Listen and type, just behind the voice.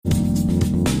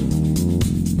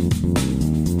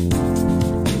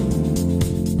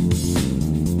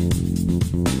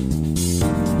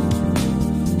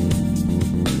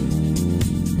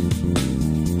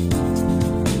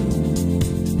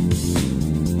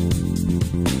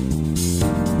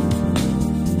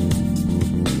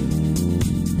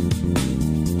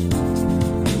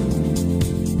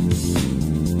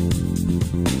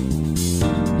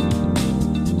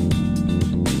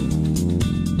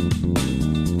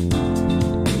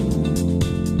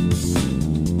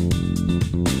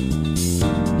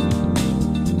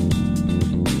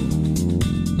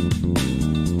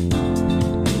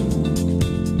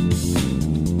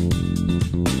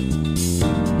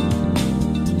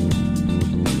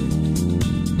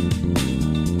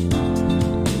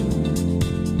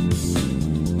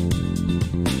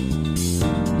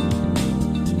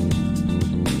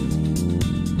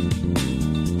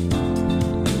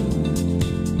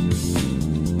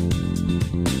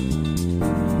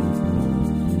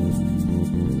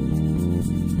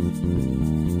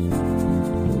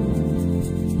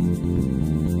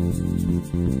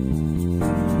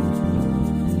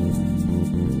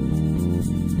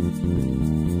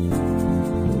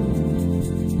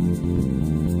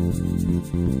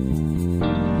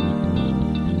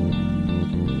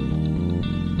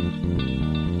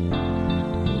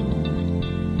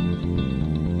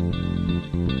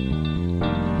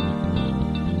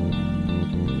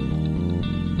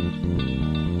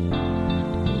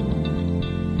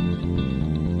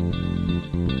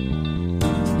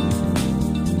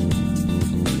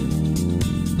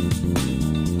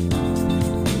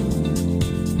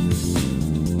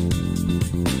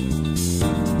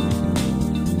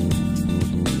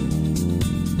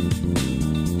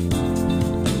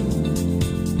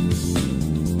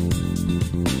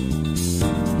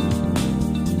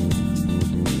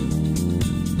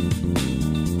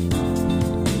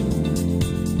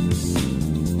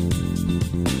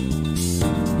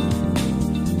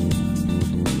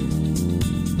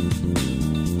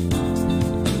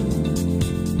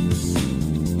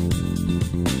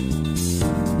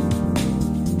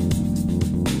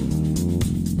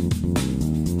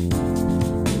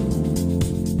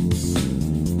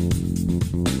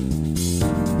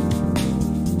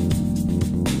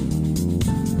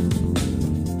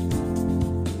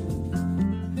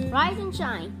and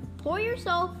shine. Pour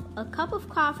yourself a cup of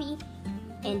coffee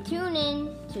and tune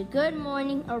in to Good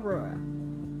Morning Aurora.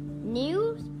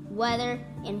 News, weather,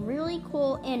 and really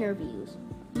cool interviews.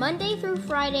 Monday through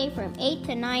Friday from 8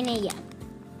 to 9 a.m.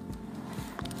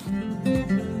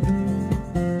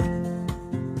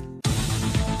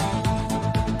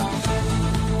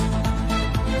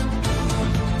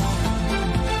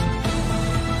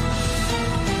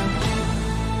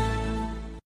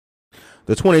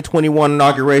 The 2021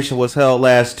 inauguration was held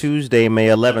last Tuesday, May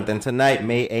 11th, and tonight,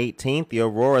 May 18th, the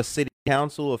Aurora City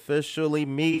Council officially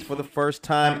meets for the first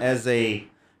time as a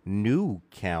new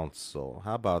council.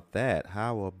 How about that?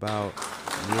 How about,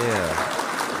 word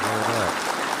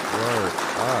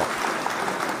up.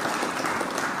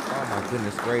 Oh my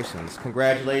goodness gracious.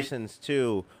 Congratulations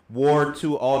to Ward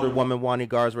 2 Alderwoman Wani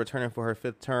Garza returning for her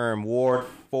 5th term. Ward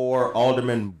 4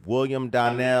 Alderman William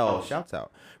Donnell, shouts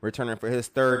out, returning for his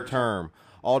 3rd term.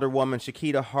 Alderwoman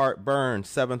Shakita Hart Burns,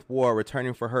 7th Ward,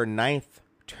 returning for her 9th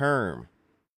term.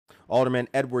 Alderman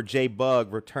Edward J.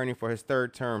 Bugg, returning for his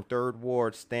 3rd term, 3rd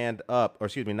Ward, stand up,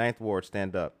 9th Ward,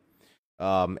 stand up.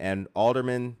 And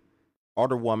Alderwoman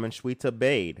Shweta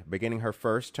Bade, beginning her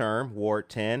 1st term, Ward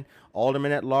 10.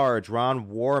 Alderman at Large Ron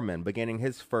Warman, beginning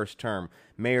his 1st term.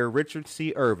 Mayor Richard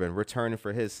C. Irvin, returning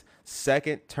for his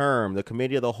 2nd term. The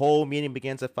Committee of the Whole meeting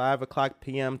begins at 5 o'clock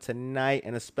p.m. tonight,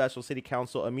 and a special City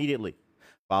Council immediately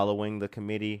following the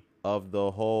Committee of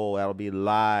the Whole. That'll be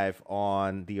live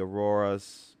on the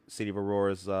City of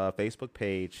Aurora's Facebook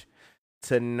page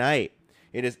tonight.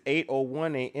 It is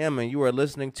 8:01 a.m. and you are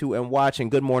listening to and watching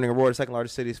Good Morning Aurora, the second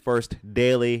largest city's first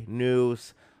daily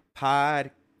news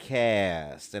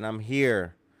podcast. And I'm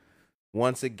here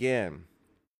once again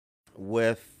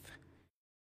with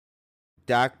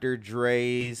Dr.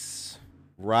 Dre's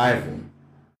rival,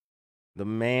 the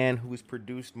man who's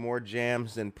produced more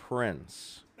jams than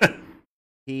Prince.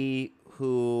 He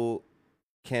who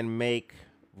can make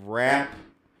rap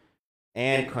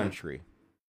and country.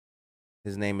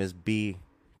 His name is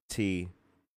BTP.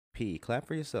 Clap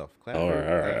for yourself. Clap all for, right,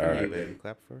 clap all for right, you, baby.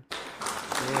 Clap for.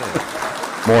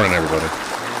 Yeah. Morning, everybody.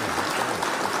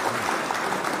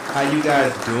 How you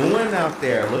guys doing out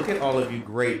there? Look at all of you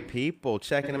great people.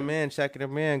 Checking them in.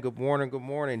 Good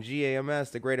morning.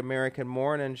 GAMS, the Great American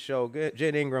Morning Show. Good.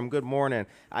 Jen Ingram, good morning.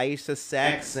 Aisha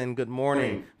Saxon, good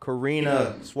morning.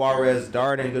 Karina Suarez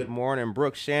Darden, good morning.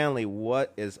 Brooke Shanley,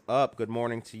 what is up? Good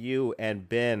morning to you. And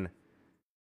Ben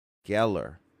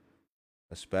Geller,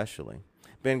 especially.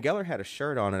 Ben Geller had a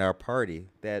shirt on at our party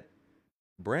that,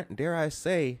 Brent, dare I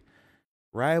say,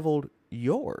 rivaled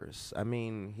yours. I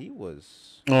mean, he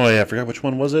was... Oh, yeah, I forgot which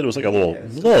one was it. It was like a little kind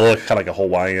of like a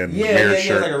Hawaiian weird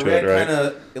shirt like a to red it,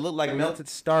 right? It looked like melted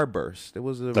starburst. It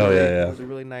was a It was a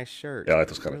really nice shirt. Yeah, I like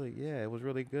those kind of. Yeah, it was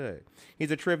really good.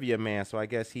 He's a trivia man, so I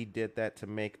guess he did that to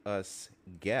make us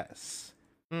guess.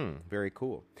 Very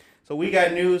cool. So we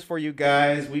got news for you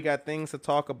guys. We got things to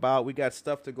talk about. We got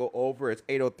stuff to go over. It's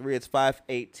 8:03. It's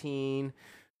 5:18.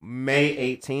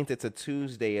 May 18th. It's a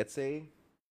Tuesday. It's a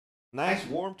nice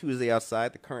warm Tuesday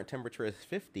outside. The current temperature is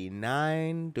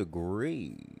 59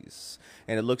 degrees.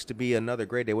 And it looks to be another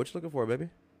great day. What you looking for, baby?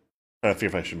 I think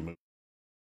if I should move.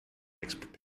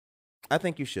 I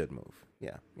think you should move.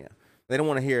 Yeah. They don't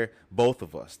want to hear both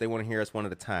of us. They want to hear us one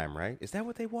at a time, right? Is that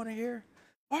what they want to hear?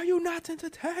 Are you not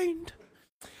entertained?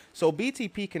 So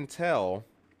BTP can tell.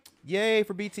 Yay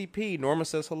for BTP. Norma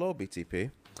says hello,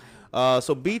 BTP.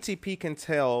 So BTP can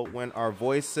tell when our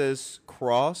voices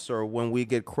cross or when we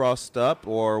get crossed up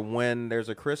or when there's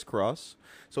a crisscross.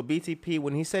 So BTP,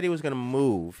 when he said he was going to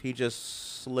move, he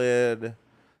just slid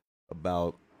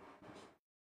about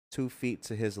 2 feet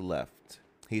to his left.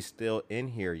 He's still in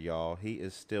here, y'all. He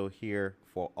is still here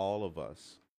for all of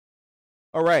us.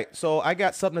 All right, so I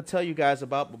got something to tell you guys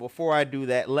about, but before I do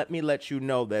that, let me let you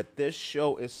know that this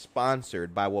show is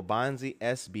sponsored by Wabanzi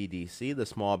SBDC, the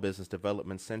Small Business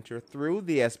Development Center. Through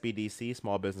the SBDC,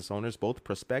 small business owners, both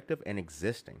prospective and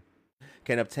existing,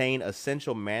 can obtain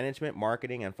essential management,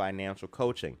 marketing, and financial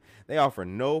coaching. They offer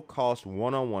no-cost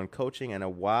one-on-one coaching and a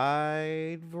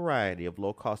wide variety of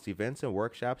low-cost events and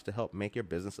workshops to help make your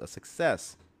business a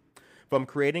success. From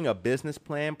creating a business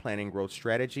plan, planning growth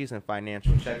strategies, and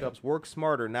financial checkups, work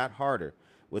smarter, not harder,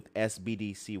 with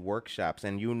SBDC workshops.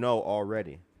 And you know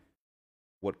already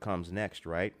what comes next,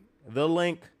 right? The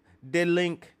link.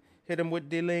 Hit him with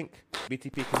the link.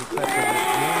 BTP, can you clap for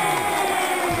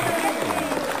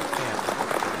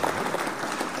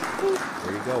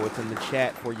There you go. It's in the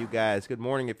chat for you guys. Good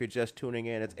morning if you're just tuning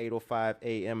in. It's 8:05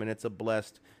 a.m. and it's a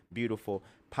blessed, beautiful,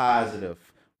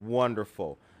 positive,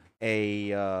 wonderful,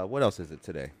 what else is it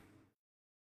today?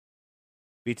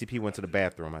 BTP went to the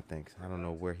bathroom, I think. I don't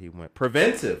know where he went.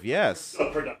 Preventive, yes.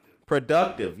 Productive.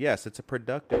 Productive, yes. It's a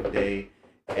productive day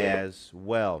as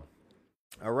well.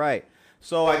 All right.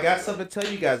 So I got something to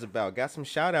tell you guys about. Got some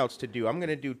shout outs to do. I'm going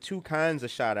to do two kinds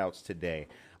of shout outs today.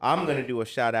 I'm going to do a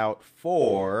shout out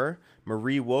for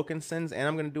Marie Wilkinson's, and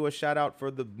I'm going to do a shout out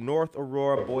for the North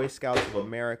Aurora Boy Scouts of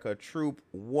America Troop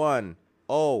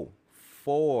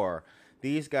 104.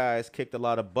 These guys kicked a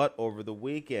lot of butt over the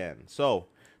weekend. So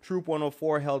Troop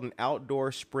 104 held an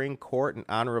outdoor spring court in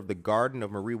honor of the Garden of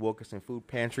Marie Wilkinson Food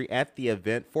Pantry. At the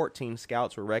event, 14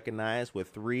 scouts were recognized with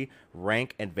 3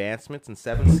 rank advancements, and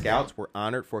 7 scouts were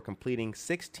honored for completing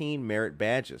 16 merit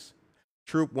badges.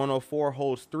 Troop 104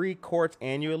 holds 3 courts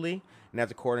annually, and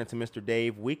that's according to Mr.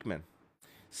 Dave Weekman.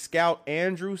 Scout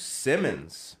Andrew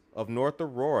Simmons of North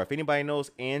Aurora. If anybody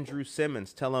knows Andrew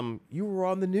Simmons, tell him you were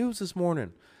on the news this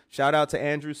morning. Shout out to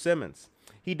Andrew Simmons.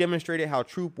 He demonstrated how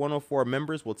Troop 104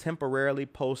 members will temporarily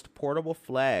post portable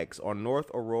flags on North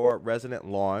Aurora resident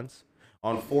lawns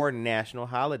on 4 national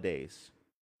holidays.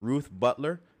 Ruth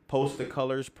Butler, Post the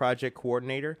Colors project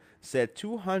coordinator, said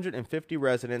 250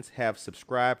 residents have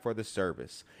subscribed for the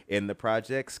service. In the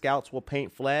project, scouts will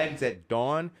paint flags at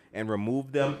dawn and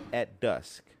remove them at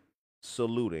dusk,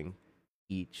 saluting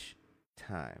each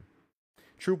time.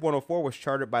 Troop 104 was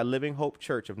chartered by Living Hope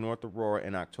Church of North Aurora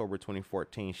in October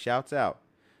 2014. Shouts out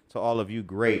to all of you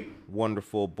great,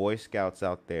 wonderful Boy Scouts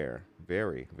out there.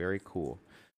 Very, very cool.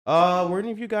 Were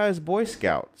any of you guys Boy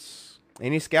Scouts?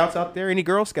 Any Scouts out there? Any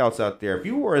Girl Scouts out there? If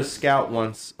you were a Scout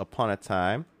once upon a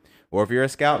time, or if you're a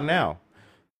Scout now,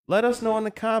 let us know in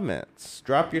the comments.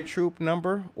 Drop your troop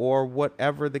number or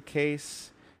whatever the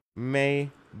case may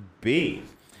be.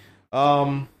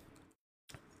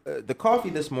 The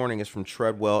coffee this morning is from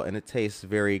Treadwell, and it tastes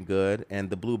very good. And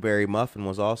the blueberry muffin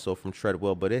was also from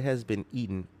Treadwell, but it has been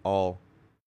eaten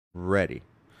already.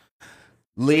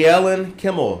 Leellen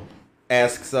Kimmel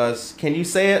asks us, can you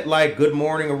say it like Good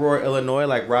Morning Aurora, Illinois,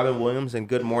 like Robin Williams and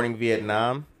Good Morning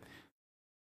Vietnam?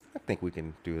 I think we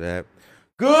can do that.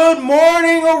 Good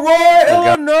morning, Aurora,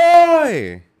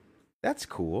 Illinois. That's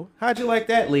cool. How'd you like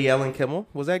that, Leellen Kimmel?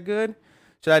 Was that good?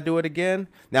 Should I do it again?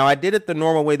 Now, I did it the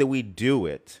normal way that we do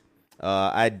it.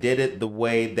 I did it the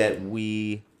way that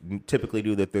we typically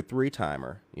do the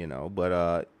 3-timer, you know.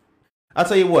 But I'll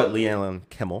tell you what, Leellen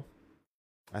Kimmel.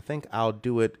 I think I'll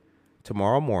do it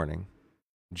tomorrow morning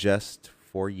just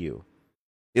for you.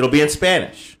 It'll be in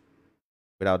Spanish,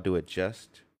 but I'll do it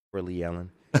just for Leellen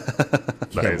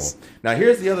Kimmel. Nice. Now,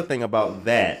 here's the other thing about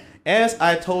that. As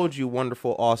I told you,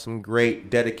 wonderful, awesome, great,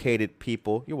 dedicated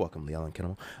people. You're welcome, Leellen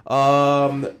Kimmel.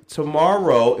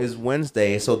 Tomorrow is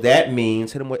Wednesday, so that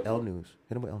means hit him with L News.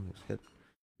 Hit him with L News. Hit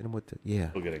him with the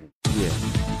Yeah.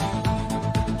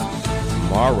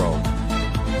 Tomorrow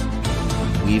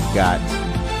we've got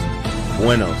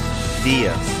Buenos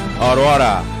Dias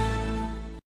Aurora,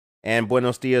 and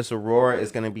Buenos Dias Aurora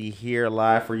is going to be here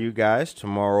live for you guys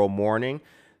tomorrow morning.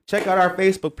 Check out our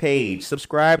Facebook page.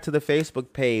 Subscribe to the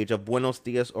Facebook page of Buenos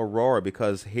Dias Aurora,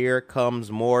 because here comes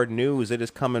more news. It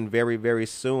is coming very, very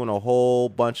soon. A whole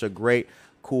bunch of great,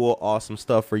 cool, awesome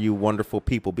stuff for you wonderful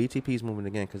people. BTP's moving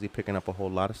again because he's picking up a whole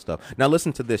lot of stuff. Now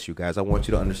listen to this, you guys. I want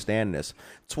you to understand this.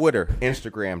 Twitter,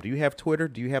 Instagram. Do you have Twitter?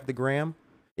 Do you have the gram?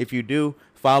 If you do,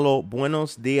 follow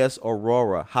Buenos Dias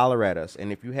Aurora. Holler at us.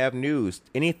 And if you have news,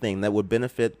 anything that would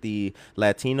benefit the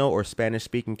Latino or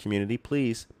Spanish-speaking community,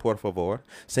 please, por favor,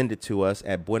 send it to us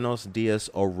at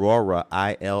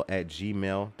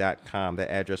buenosdiasaurorail@gmail.com.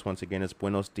 That address, once again, is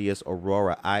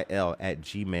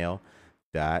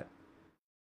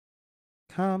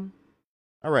buenosdiasaurorail@gmail.com.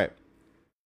 All right.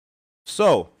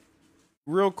 So,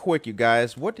 real quick, you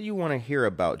guys, what do you want to hear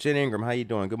about? Jen Ingram, how you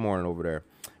doing? Good morning over there.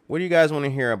 What do you guys want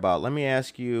to hear about? Let me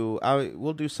ask you.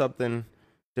 We'll do something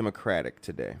democratic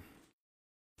today.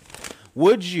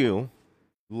 Would you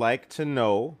like to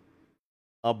know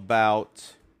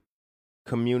about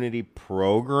community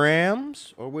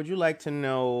programs, or would you like to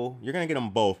know? You're going to get them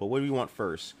both, but what do you want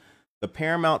first? The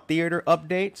Paramount Theater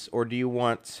updates, or do you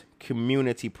want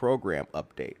community program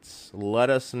updates? Let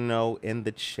us know in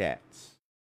the chats.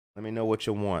 Let me know what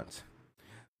you want.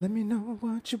 Let me know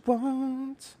what you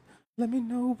want. Let me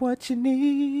know what you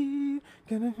need.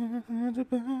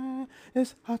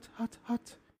 It's hot, hot,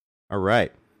 hot. All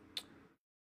right.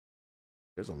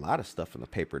 There's a lot of stuff in the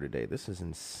paper today. This is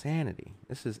insanity.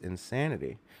 This is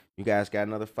insanity. You guys got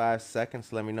another 5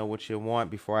 seconds. Let me know what you want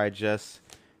before I just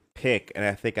pick. And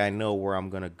I think I know where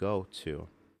I'm going to go to.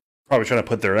 Probably trying to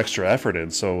put their extra effort in,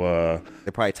 so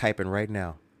they're probably typing right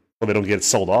now. Well, they don't get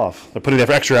sold off. They're putting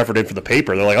their extra effort in for the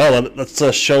paper. They're like, oh, let's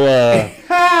show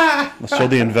let's show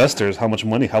the investors how much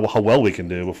money, how well we can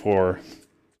do before.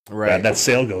 Right. that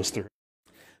sale goes through.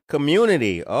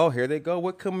 Community. Oh, here they go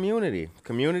with community.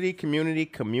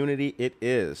 Community it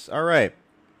is. All right.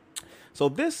 So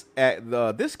this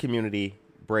community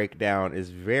breakdown is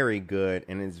very good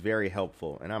and it's very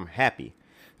helpful, and I'm happy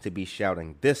to be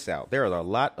shouting this out. There are a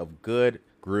lot of good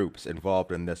groups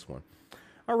involved in this one.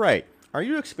 All right. Are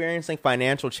you experiencing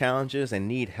financial challenges and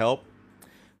need help?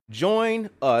 Join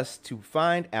us to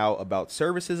find out about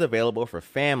services available for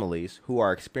families who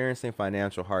are experiencing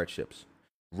financial hardships.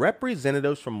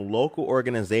 Representatives from local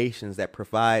organizations that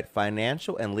provide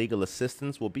financial and legal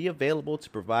assistance will be available to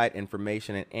provide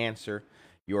information and answer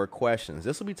your questions.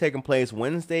 This will be taking place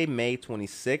Wednesday, May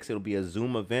 26th. It'll be a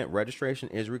Zoom event. Registration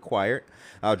is required.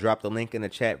 I'll drop the link in the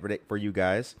chat for you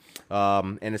guys.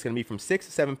 And it's going to be from 6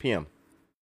 to 7 p.m.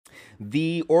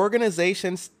 The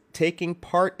organizations taking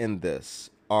part in this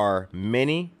are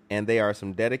many, and they are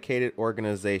some dedicated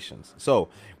organizations. So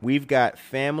we've got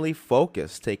Family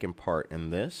Focus taking part in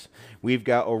this. We've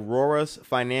got Aurora's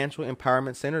Financial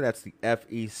Empowerment Center. That's the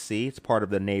FEC. It's part of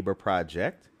the Neighbor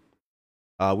Project.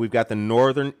 We've got the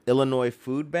Northern Illinois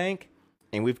Food Bank,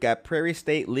 and we've got Prairie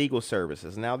State Legal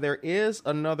Services. Now, there is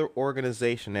another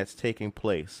organization that's taking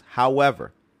place.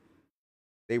 However,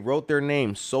 they wrote their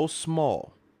name so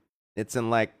small, it's in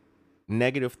like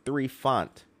 -3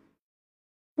 font.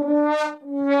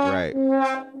 Right.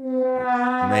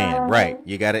 Man, right.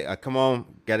 You got to come on,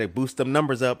 got to boost them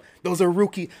numbers up. Those are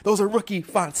rookie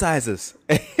font sizes.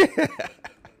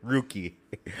 Rookie.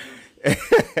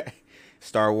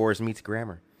 Star Wars meets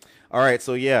grammar. All right,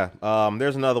 so yeah,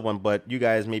 there's another one, but you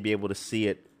guys may be able to see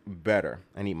it better.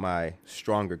 I need my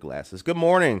stronger glasses. Good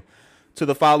morning to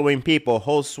the following people: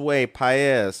 Josue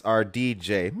Paez, our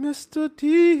DJ, Mr.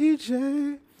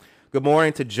 DJ. Good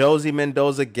morning to Josie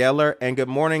Mendoza Geller, and good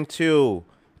morning to,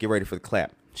 get ready for the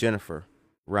clap, Jennifer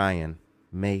Ryan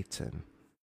Mayton.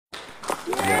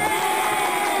 Yeah.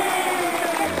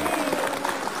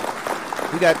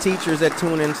 We got teachers that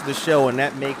tune into the show, and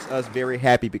that makes us very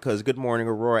happy because Good Morning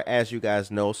Aurora, as you guys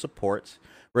know, supports,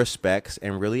 respects,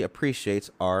 and really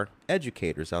appreciates our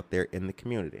educators out there in the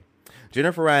community.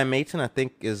 Jennifer Ryan Mayton, I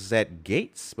think, is at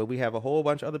Gates, but we have a whole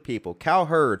bunch of other people. Cal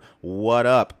Hurd, what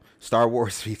up? Star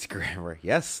Wars meets grammar.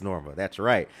 Yes, Norma, that's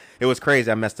right. It was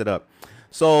crazy. I messed it up.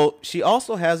 So she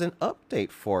also has an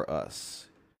update for us.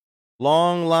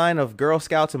 Long line of Girl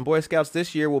Scouts and Boy Scouts.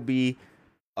 This year will be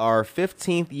our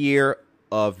 15th year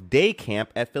of day camp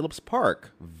at Phillips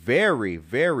Park. Very,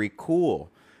 very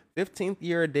cool. 15th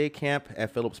year of day camp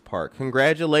at Phillips Park.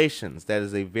 Congratulations. That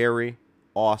is a very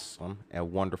awesome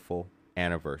and wonderful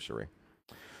anniversary.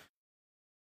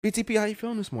 BTP, how you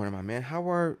feeling this morning, my man? How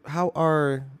are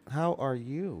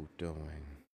you doing?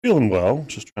 Feeling well.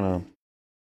 Just trying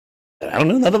to. I don't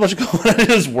know. Not that much going on.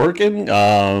 Just working.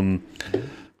 I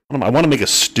want to make a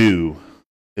stew.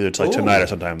 Either it's like tonight or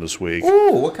sometime this week.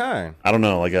 Ooh, what kind? I don't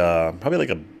know. Like probably like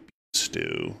a beef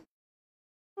stew.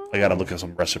 I gotta look at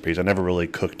some recipes. I never really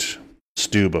cooked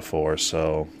stew before,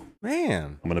 so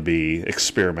man, I'm gonna be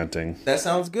experimenting. That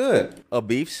sounds good. A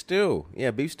beef stew.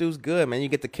 Yeah, beef stew's good, man. You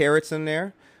get the carrots in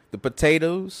there, the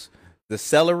potatoes, the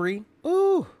celery.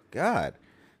 Ooh, God.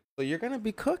 So you're gonna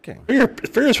be cooking. Figure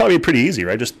it's probably pretty easy,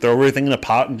 right? Just throw everything in a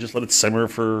pot and just let it simmer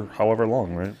for however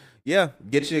long, right? Yeah,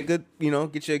 get you a good,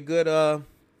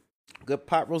 good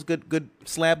pot roast, good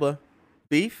slab of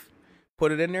beef.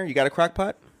 Put it in there. You got a crock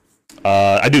pot?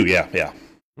 I do, yeah.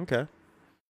 Okay.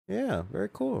 Yeah, very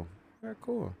cool. Very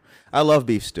cool. I love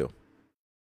beef stew.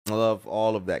 I love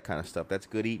all of that kind of stuff. That's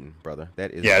good eating, brother.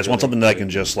 That is. Yeah, I just want something that I can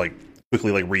just like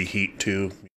quickly like reheat too.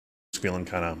 Just feeling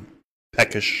kind of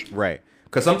peckish. Right.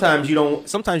 Because sometimes you don't.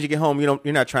 Sometimes you get home,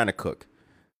 you're not trying to cook.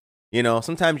 You know,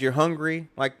 sometimes you're hungry.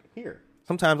 Like here.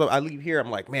 Sometimes I leave here, I'm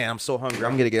like, man, I'm so hungry.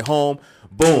 I'm going to get home.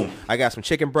 Boom. I got some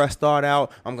chicken breast thawed out.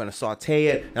 I'm going to saute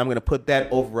it. And I'm going to put that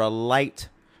over a light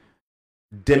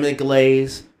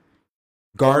demi-glaze.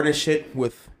 Garnish it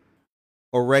with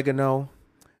oregano.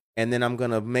 And then I'm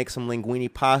going to make some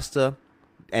linguine pasta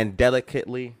and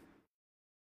delicately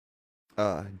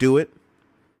do it.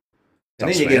 And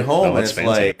then you get home and it's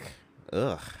like,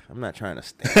 ugh, I'm not trying to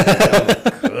stand.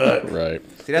 Right.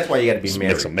 See, that's why you got to be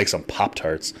married. Make some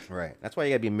Pop-Tarts. Right. That's why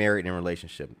you got to be married in a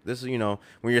relationship. This is, when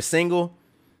you're single,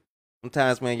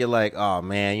 sometimes, man, you're like, oh,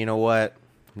 man, you know what?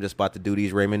 I'm just about to do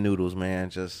these ramen noodles, man.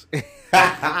 Just.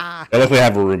 I luckily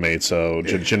have a roommate, so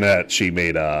Jeanette, she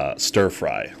made stir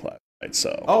fry last night.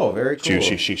 So. Oh, very cool.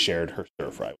 She shared her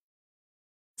stir fry.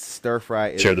 Stir fry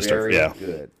is very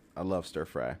good. I love stir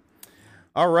fry.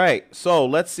 All right, so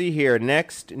let's see here.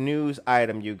 Next news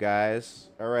item, you guys.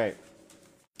 All right.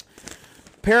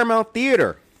 Paramount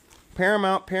Theater.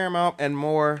 Paramount, and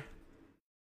more.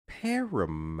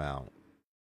 Paramount.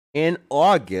 In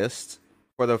August,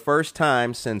 for the first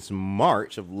time since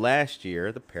March of last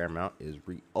year, the Paramount is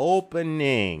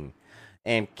reopening.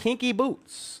 And Kinky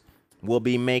Boots will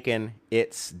be making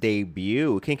its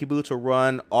debut. Kinky Boots will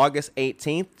run August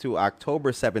 18th to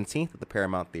October 17th at the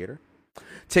Paramount Theater.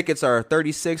 Tickets are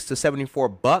 $36 to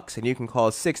 $74, and you can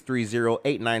call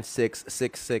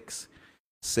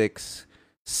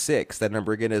 630-896-6666. That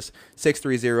number again is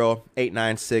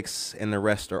 630-896, and the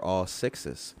rest are all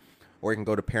sixes. Or you can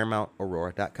go to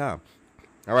ParamountAurora.com.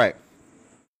 All right.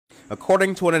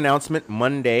 According to an announcement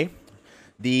Monday,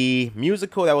 the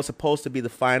musical that was supposed to be the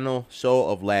final show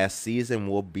of last season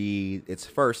will be its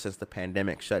first since the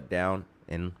pandemic shut down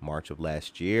in March of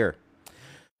last year.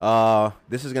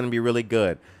 This is going to be really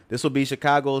good. This will be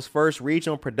Chicago's first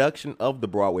regional production of the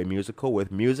Broadway musical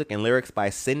with music and lyrics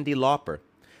by Cyndi Lauper.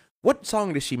 What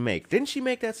song did she make? Didn't she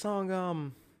make that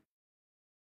song,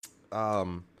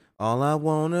 all I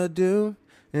wanna do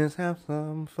is have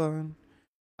some fun.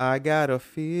 I got a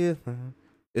feeling.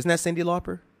 Isn't that Cyndi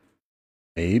Lauper?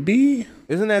 Maybe.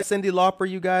 Isn't that Cyndi Lauper,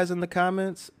 you guys in the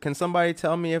comments? Can somebody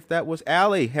tell me if that was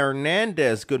Ali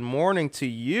Hernandez? Good morning to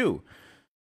you.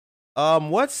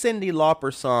 What Cyndi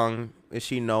Lauper song is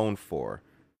she known for?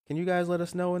 Can you guys let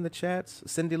us know in the chats?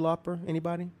 Cyndi Lauper,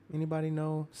 anybody? Anybody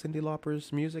know Cyndi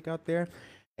Lauper's music out there?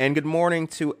 And good morning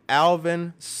to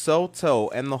Alvin Soto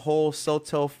and the whole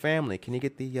Soto family. Can you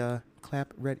get the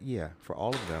clap ready? Yeah, for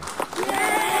all of them.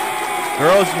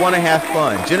 Girls want to have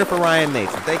fun. Jennifer Ryan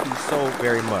Mason, thank you so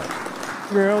very much.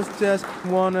 Girls just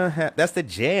want to have... That's the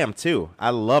jam, too. I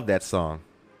love that song.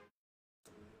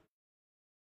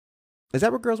 Is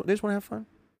that what girls... They just want to have fun?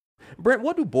 Brent,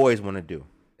 what do boys want to do?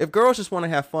 If girls just want to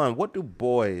have fun, what do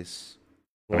boys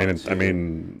want to do? I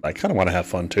mean, I kind of want to have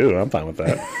fun, too. I'm fine with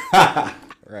that.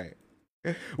 Right.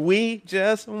 We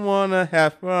just want to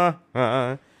have fun.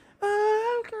 Oh,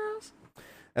 girls.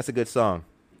 That's a good song.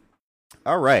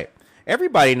 All right.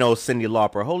 Everybody knows Cyndi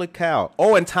Lauper. Holy cow.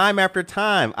 Oh, and Time After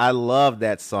Time. I love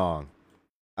that song.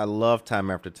 I love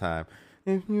Time After Time.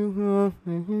 If you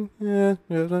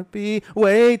want be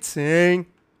waiting.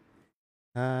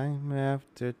 Time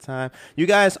after time. You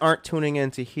guys aren't tuning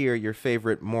in to hear your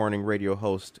favorite morning radio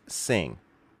host sing.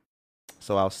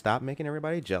 So I'll stop making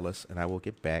everybody jealous and I will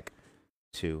get back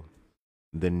to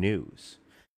the news.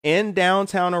 In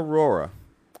downtown Aurora,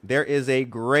 there is a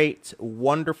great,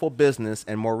 wonderful business,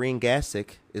 and Maureen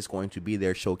Gassick is going to be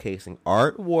there showcasing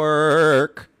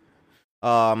artwork.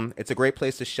 It's a great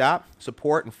place to shop,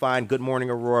 support, and find Good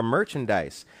Morning Aurora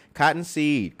merchandise. Cotton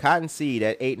Seed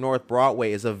at 8 North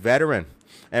Broadway is a veteran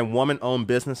and woman-owned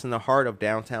business in the heart of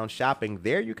downtown shopping.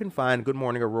 There you can find Good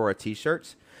Morning Aurora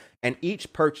t-shirts, and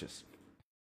each purchase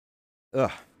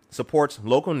supports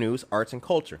local news, arts, and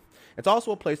culture. It's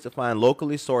also a place to find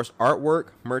locally sourced artwork,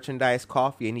 merchandise,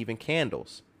 coffee, and even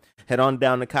candles. Head on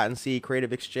down to Cotton Seed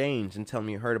Creative Exchange and tell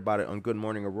me you heard about it on Good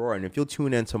Morning Aurora. And if you'll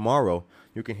tune in tomorrow,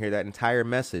 you can hear that entire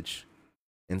message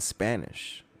in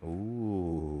Spanish.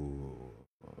 Ooh.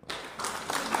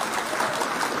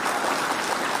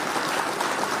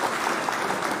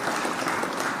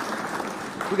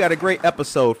 We got a great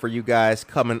episode for you guys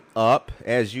coming up.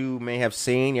 As you may have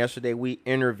seen, yesterday we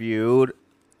interviewed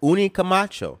Uni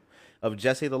Camacho of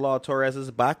Jesse the Law Torres's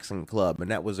Boxing Club.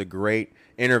 And that was a great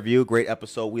interview, great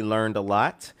episode. We learned a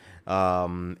lot.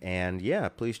 And yeah,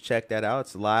 please check that out.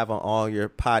 It's live on all your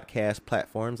podcast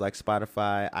platforms like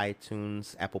Spotify,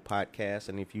 iTunes, Apple Podcasts.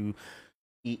 And if you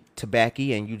eat tobacco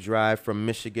and you drive from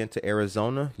Michigan to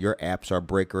Arizona, your apps are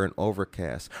Breaker and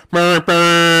Overcast.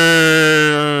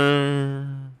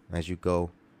 As you go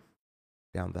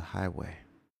down the highway.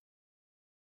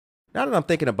 Now that I'm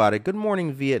thinking about it, Good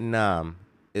Morning Vietnam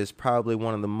is probably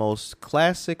one of the most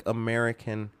classic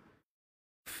American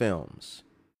films.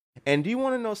 And do you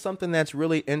want to know something that's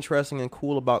really interesting and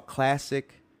cool about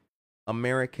classic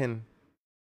American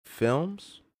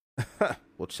films?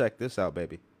 Well, check this out,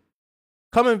 baby.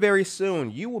 Coming very soon,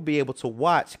 you will be able to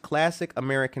watch classic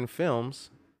American films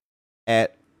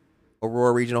at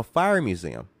Aurora Regional Fire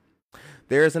Museum.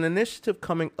 There's an initiative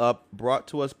coming up brought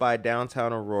to us by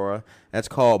Downtown Aurora that's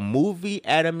called Movie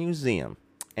at a Museum.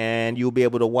 And you'll be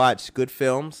able to watch good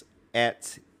films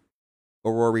at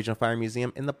Aurora Regional Fire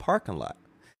Museum in the parking lot.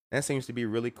 That seems to be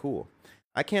really cool.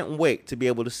 I can't wait to be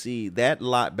able to see that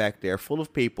lot back there full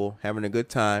of people having a good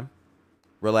time,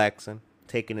 relaxing,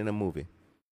 taking in a movie.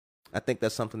 I think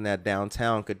that's something that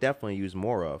downtown could definitely use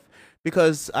more of.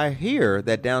 Because I hear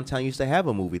that downtown used to have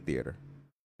a movie theater,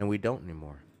 and we don't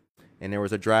anymore. And there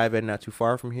was a drive-in not too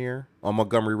far from here on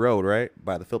Montgomery Road, right?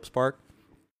 By the Phillips Park.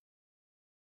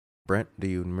 Brent, do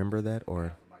you remember that?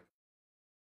 Or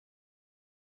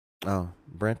Oh,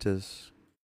 Brent is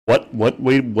What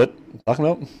talking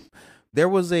about? There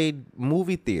was a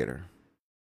movie theater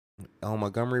on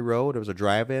Montgomery Road. There was a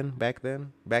drive-in back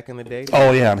then, back in the day.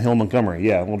 Oh yeah, on Hill Montgomery.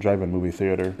 Yeah, we'll drive-in movie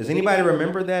theater. Does anybody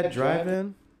remember that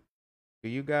drive-in? Do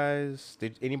you guys?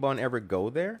 Did anybody ever go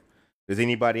there? Does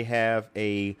anybody have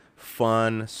a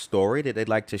fun story that they'd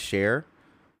like to share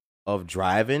of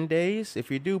drive-in days?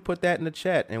 If you do, put that in the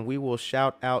chat, and we will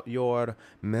shout out your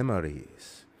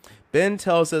memories. Ben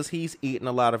tells us he's eaten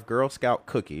a lot of Girl Scout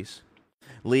cookies.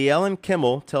 Lee Ellen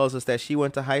Kimmel tells us that she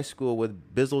went to high school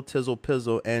with Bizzle Tizzle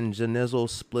Pizzle and Janizzle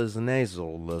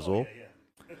Spliznazzle Lizzle.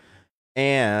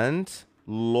 And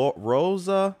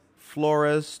Rosa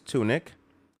Flores Tunic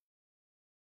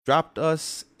dropped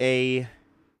us a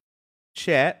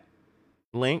chat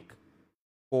link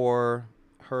for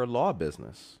her law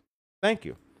business. Thank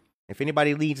you. If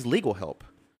anybody needs legal help,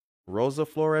 Rosa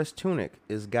Flores Tunic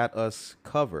has got us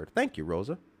covered. Thank you,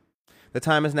 Rosa. The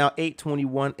time is now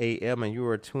 8:21 a.m. and you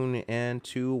are tuning in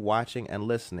to, watching, and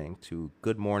listening to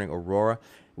Good Morning Aurora.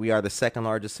 We are the second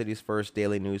largest city's first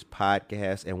daily news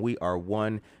podcast, and we are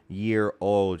 1 year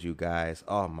old, you guys.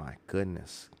 Oh, my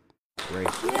goodness. Great.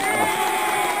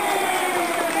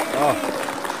 Oh.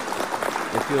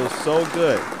 It feels so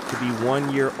good to be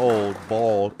 1 year old,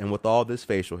 bald, and with all this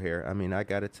facial hair. I mean, I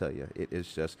got to tell you, it is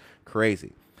just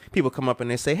crazy. People come up and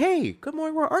they say, hey, good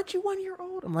morning, Aurora. Aren't you 1 year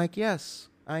old? I'm like, yes,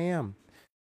 I am.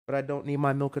 But I don't need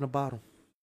my milk in a bottle.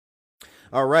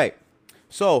 All right.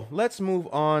 So let's move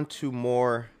on to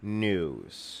more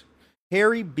news.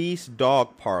 Harry Beast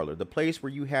Dog Parlor, the place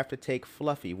where you have to take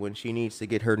Fluffy when she needs to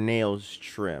get her nails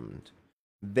trimmed.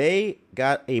 They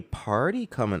got a party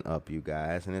coming up, you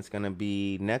guys, and it's going to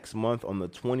be next month on the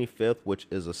 25th, which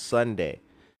is a Sunday.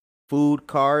 Food,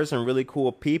 cars, and really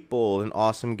cool people. An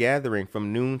awesome gathering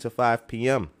from noon to 5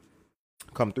 p.m.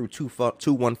 Come through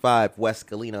 215 West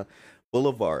Galena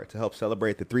Boulevard to help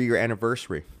celebrate the 3-year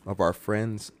anniversary of our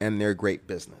friends and their great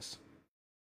business.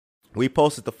 We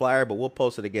posted the flyer, but we'll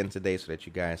post it again today so that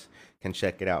you guys can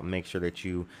check it out and make sure that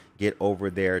you get over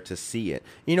there to see it.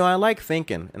 You know, I like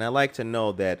thinking and I like to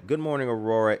know that Good Morning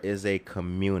Aurora is a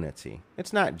community.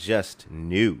 It's not just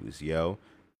news, yo.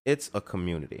 It's a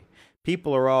community.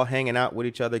 People are all hanging out with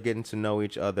each other, getting to know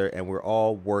each other, and we're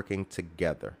all working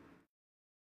together.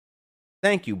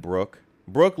 Thank you, Brooke.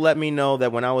 Brooke let me know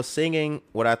that when I was singing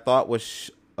what I thought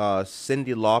was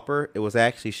Cyndi Lauper, it was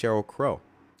actually Sheryl Crow.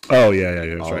 Oh, yeah,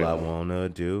 that's all right. I want to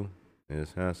do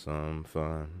is have some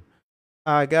fun.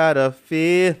 I got a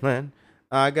feeling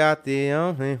I got the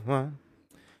only one.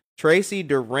 Tracy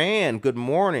Duran, good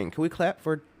morning. Can we clap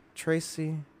for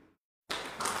Tracy? Yeah.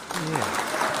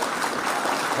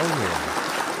 Oh,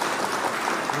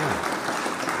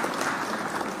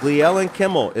 yeah. Lee Ellen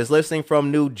Kimmel is listening from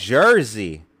New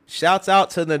Jersey. Shouts out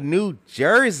to the New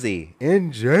Jersey.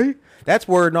 NJ? That's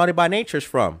where Naughty by Nature's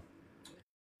from.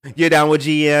 You're down with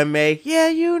GMA? Yeah,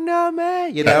 you know me.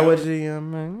 You're down with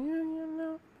GMA? Yeah, you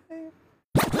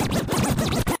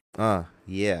know me.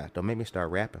 Yeah. Don't make me start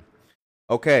rapping.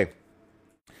 Okay.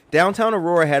 Downtown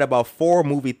Aurora had about 4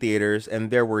 movie theaters, and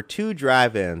there were 2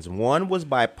 drive-ins. One was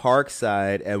by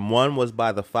Parkside, and one was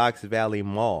by the Fox Valley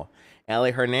Mall.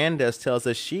 Allie Hernandez tells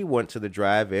us she went to the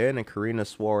drive-in, and Karina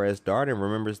Suarez Darden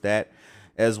remembers that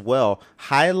as well.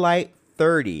 Highlight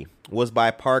 30 was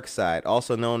by Parkside,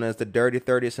 also known as the Dirty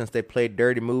 30 since they played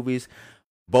dirty movies,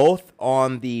 both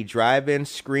on the drive-in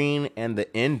screen and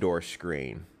the indoor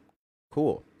screen.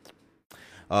 Cool.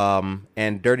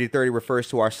 And Dirty 30 refers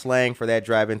to our slang for that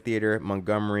drive-in theater,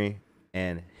 Montgomery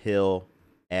and Hill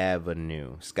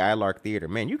Avenue. Skylark Theater.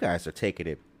 Man, you guys are taking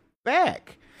it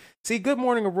back. See, Good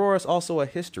Morning Aurora is also a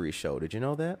history show. Did you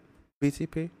know that,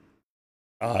 BTP?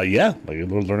 Yeah, we're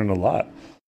learning a lot.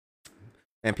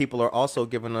 And people are also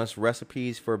giving us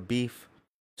recipes for beef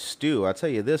stew. I tell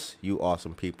you this, you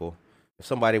awesome people. If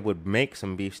somebody would make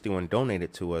some beef stew and donate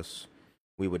it to us,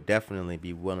 we would definitely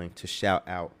be willing to shout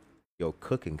out your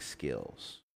cooking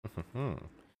skills.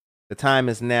 The time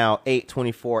is now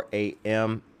 8:24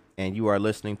 a.m. and you are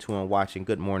listening to and watching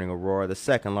Good Morning Aurora, the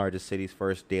second largest city's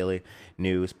first daily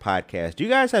news podcast. Do you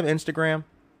guys have Instagram?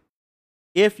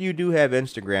 If you do have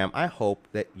Instagram, I hope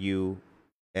that you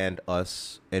and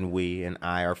us and we and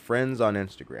I are friends on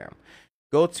Instagram.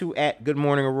 Go to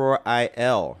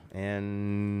 @GoodMorningAuroraIL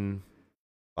and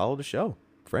follow the show.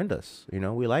 Friend us. You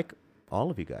know, we like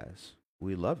all of you guys.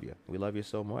 We love you. We love you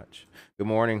so much. Good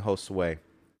morning, Josue.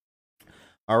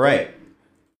 All right.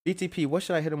 BTP, what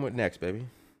should I hit him with next, baby?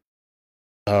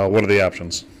 What are the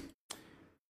options?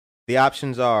 The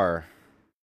options are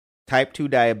type 2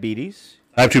 diabetes.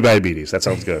 I have 2 diabetes. That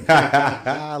sounds good.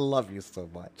 I love you so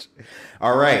much.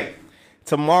 All right.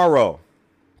 Tomorrow,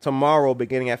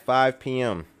 beginning at 5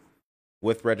 p.m.,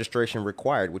 with registration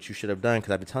required, which you should have done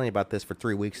because I've been telling you about this for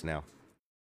 3 weeks now.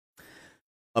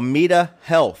 Amita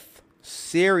Health,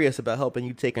 serious about helping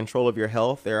you take control of your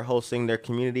health. They're hosting their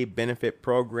community benefit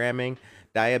programming,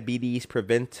 diabetes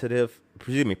prevention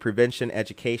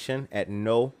education at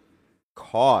no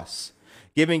cost,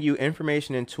 giving you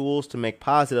information and tools to make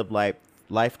positive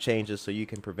life changes so you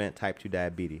can prevent type 2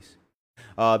 diabetes.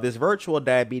 This virtual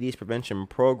diabetes prevention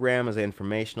program is an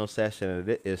informational session, and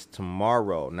it is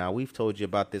tomorrow. Now, we've told you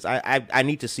about this. I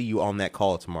need to see you on that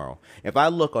call tomorrow. If I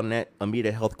look on that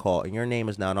Amita Health call and your name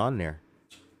is not on there,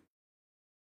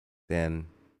 then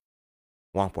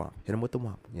womp womp. Hit him with the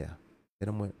womp. Yeah. Hit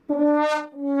him with.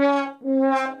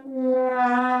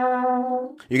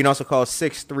 You can also call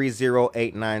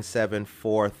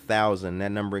 630-897-4000.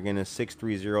 That number again is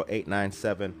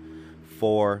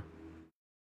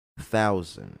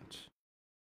 630-897-4000.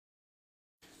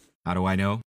 How do I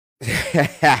know?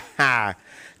 Because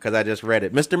I just read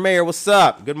it. Mr. Mayor, what's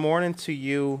up? Good morning to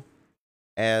you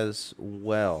as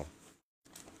well.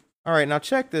 All right, now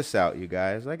check this out, you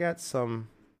guys. I got some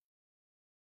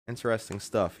interesting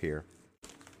stuff here.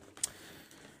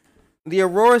 The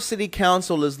Aurora City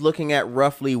Council is looking at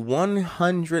roughly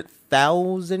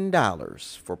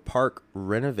 $100,000 for park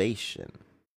renovation.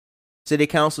 City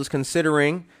Council is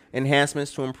considering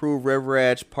enhancements to improve River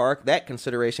Edge Park. That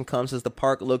consideration comes as the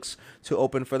park looks to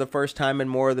open for the first time in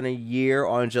more than a year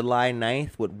on July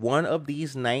 9th with one of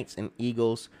these Knights and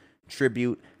Eagles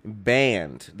tribute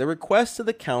band. The request to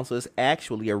the council is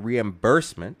actually a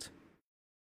reimbursement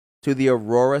to the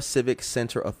Aurora Civic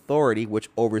Center Authority, which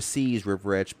oversees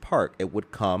River Edge Park. It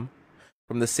would come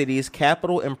from the city's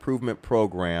capital improvement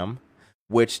program,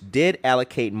 which did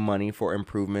allocate money for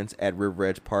improvements at River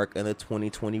Edge Park in the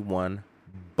 2021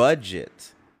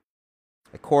 budget.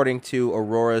 According to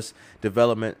Aurora's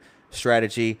Development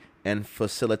Strategy and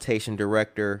Facilitation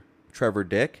Director, Trevor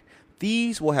Dick,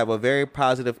 these will have a very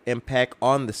positive impact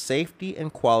on the safety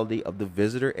and quality of the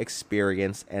visitor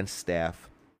experience and staff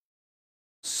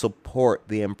support.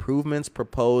 The improvements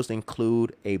proposed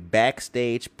include a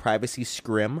backstage privacy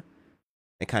scrim,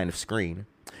 a kind of screen,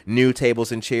 new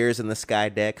tables and chairs in the sky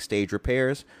deck, stage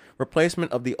repairs,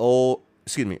 replacement of the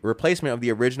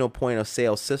original point of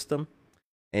sale system,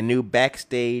 a new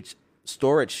backstage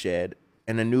storage shed,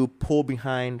 and a new pull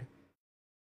behind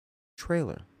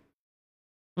trailer.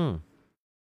 Well,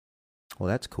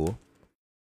 that's cool.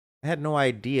 I had no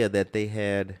idea that they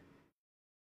had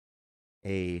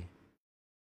a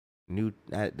new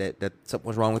that something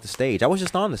was wrong with the stage. I was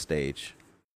just on the stage.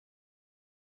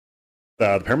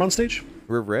 The Paramount stage?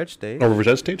 River Edge stage. Oh, River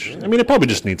Edge stage? Yeah. I mean, it probably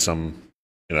just needs some,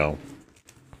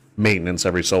 maintenance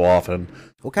every so often.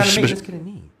 What kind of maintenance can it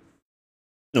need?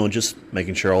 No, just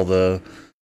making sure all the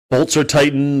bolts are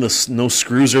tightened, no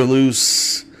screws are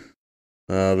loose,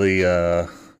 the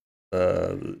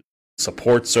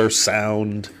supports are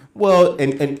sound. Well,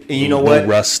 and you know what?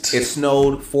 Rust. It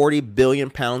snowed 40 billion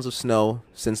pounds of snow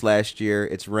since last year.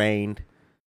 It's rained.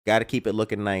 Got to keep it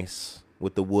looking nice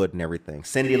with the wood and everything.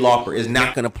 Cyndi Lauper is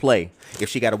not going to play if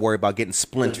she got to worry about getting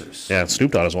splinters. Yeah,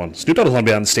 Snoop Dogg is one. Snoop Dogg is one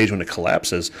to be on the stage when it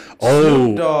collapses.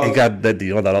 Oh, it got that.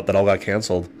 That all got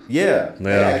canceled. Yeah,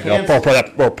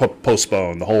 or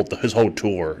postponed. His whole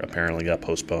tour apparently got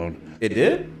postponed. It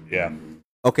did? Yeah.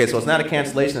 Okay, so it's not a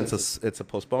cancellation. It's a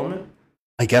postponement.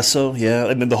 I guess so. Yeah.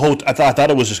 I mean, I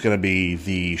thought it was just going to be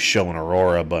the show in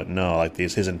Aurora, but no. Like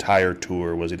his entire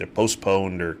tour was either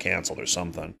postponed or canceled or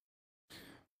something.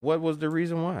 What was the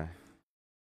reason why?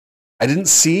 I didn't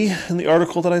see in the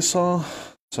article that I saw,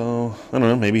 so I don't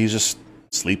know. Maybe he's just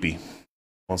sleepy,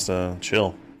 wants to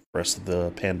chill the rest of the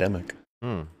pandemic.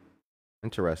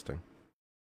 Interesting.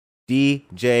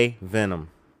 DJ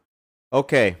Venom.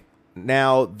 Okay,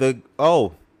 now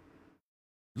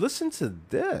listen to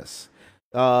this.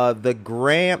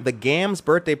 The Gams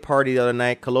birthday party the other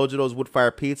night, Cologedo's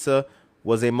Woodfire Pizza,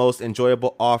 was a most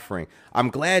enjoyable offering. I'm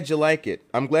glad you like it.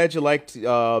 I'm glad you liked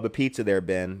the pizza there,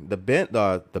 Ben. The Ben.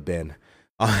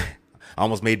 I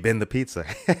almost made Ben the pizza.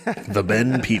 The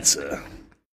Ben pizza.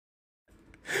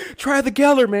 Try the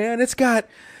Geller, man. It's got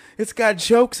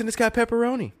jokes and it's got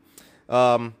pepperoni.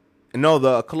 No,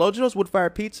 the Cologedo's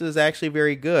Woodfire Pizza is actually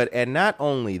very good. And not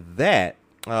only that,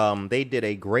 they did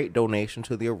a great donation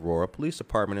to the Aurora Police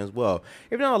Department as well.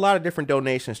 They've done a lot of different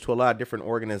donations to a lot of different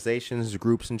organizations,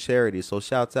 groups, and charities. So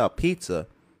shouts out. Pizza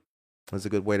is a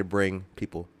good way to bring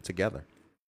people together.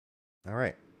 All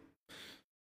right.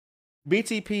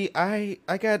 BTP, I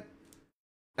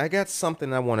got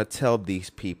something I want to tell these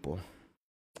people.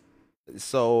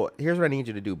 So here's what I need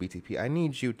you to do, BTP. I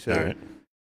need you to, right.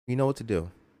 You know what to do.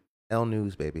 L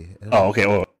News, baby. Oh,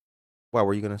 okay. Wow,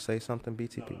 were you going to say something,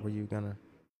 BTP? Were you going to?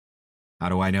 How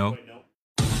do I know?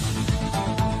 That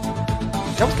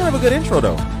was kind of a good intro,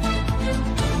 though.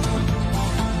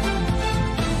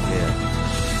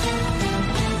 Yeah.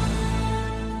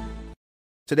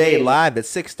 Today, live at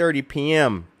 6:30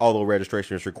 p.m., although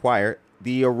registration is required,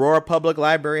 the Aurora Public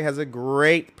Library has a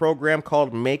great program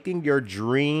called Making Your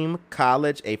Dream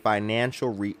College a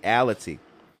Financial Reality.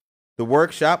 The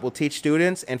workshop will teach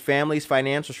students and families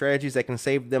financial strategies that can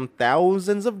save them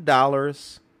thousands of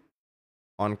dollars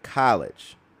on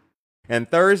college.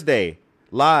 And Thursday,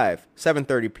 live,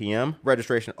 7:30 p.m.,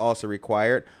 registration also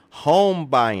required, home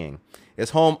buying.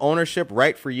 Is home ownership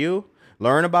right for you?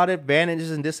 Learn about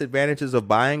advantages and disadvantages of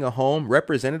buying a home.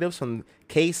 Representatives from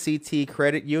KCT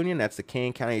Credit Union, that's the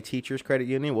Kane County Teachers Credit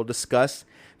Union, will discuss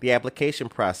the application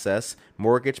process,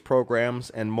 mortgage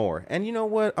programs, and more. And you know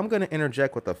what? I'm going to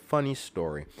interject with a funny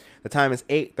story. The time is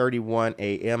 8:31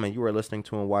 a.m., and you are listening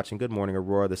to and watching Good Morning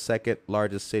Aurora, the second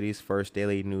largest city's first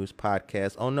daily news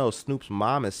podcast. Oh, no, Snoop's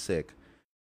mom is sick.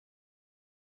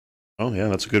 Oh, yeah,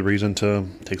 that's a good reason to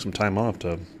take some time off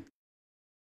to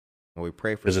We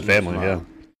pray for visit Snoop's family, mom.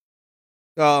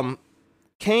 yeah.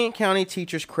 Kane County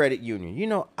Teachers Credit Union. You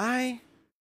know, I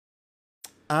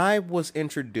was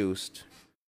introduced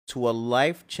to a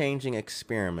life-changing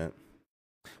experiment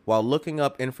while looking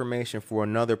up information for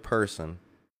another person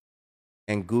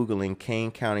and Googling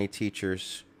Kane County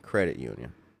Teachers Credit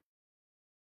Union.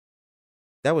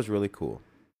 That was really cool.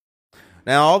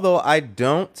 Now, although I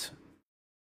don't,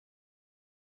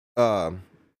 I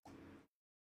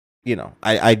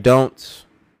don't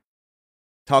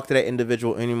talk to that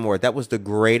individual anymore. That was the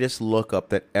greatest lookup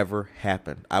that ever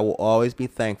happened. I will always be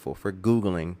thankful for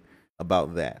Googling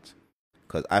about that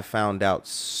because I found out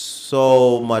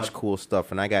so much cool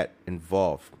stuff and I got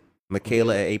involved.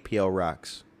 Michaela at APL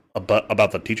Rocks.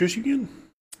 About the teachers union?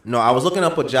 No, I was looking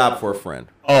up a job for a friend.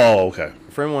 Oh, okay.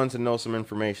 A friend wanted to know some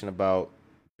information about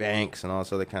banks and all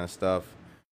this other kind of stuff.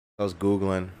 I was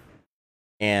Googling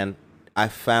and I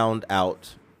found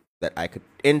out that I could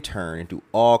intern and do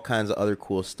all kinds of other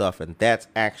cool stuff. And that's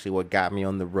actually what got me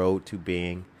on the road to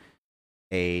being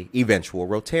a eventual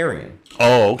Rotarian.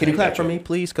 Oh, okay. Can you clap for me,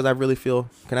 please? Because I really feel,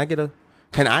 can I get a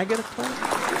clap?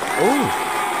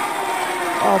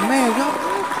 Oh, man, y'all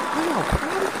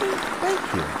proud of me? Thank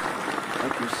you.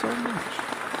 Thank you so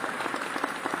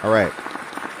much. All right.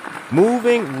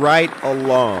 Moving right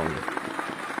along.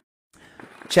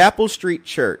 Chapel Street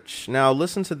Church. Now,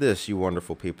 listen to this, you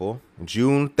wonderful people.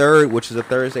 June 3rd, which is a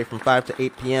Thursday from 5 to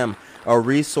 8 p.m., a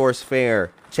resource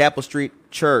fair. Chapel Street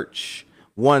Church,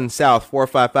 1 South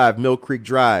 455 Mill Creek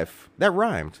Drive. That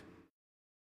rhymed.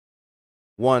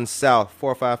 1 South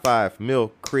 455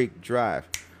 Mill Creek Drive.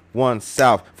 1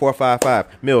 South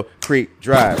 455 Mill Creek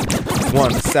Drive.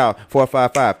 1 South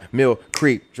 455 Mill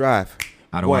Creek Drive.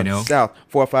 How do I know? 1 South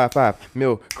 455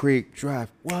 Mill Creek Drive.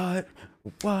 What?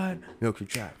 Mill Creek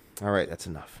Drive. All right, that's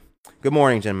enough. Good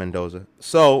morning, Jen Mendoza.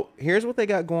 So here's what they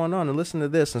got going on, and listen to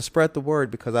this and spread the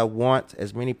word because I want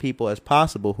as many people as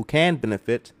possible who can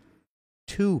benefit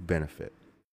to benefit.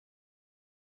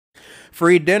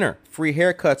 Free dinner, free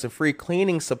haircuts, and free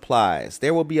cleaning supplies.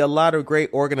 There will be a lot of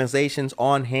great organizations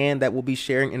on hand that will be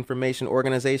sharing information.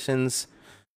 Organizations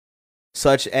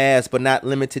such as, but not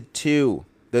limited to,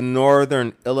 the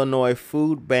Northern Illinois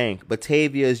Food Bank,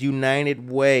 Batavia's United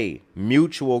Way,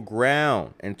 Mutual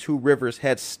Ground, and Two Rivers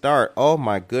Head Start. Oh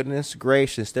my goodness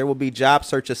gracious. There will be job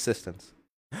search assistance.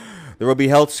 There will be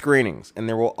health screenings, and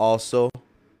there will also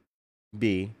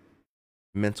be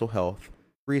mental health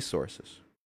resources.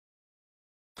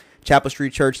 Chapel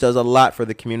Street Church does a lot for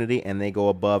the community, and they go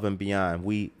above and beyond.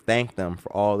 We thank them for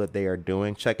all that they are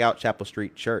doing. Check out Chapel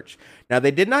Street Church. Now,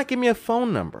 they did not give me a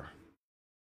phone number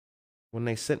when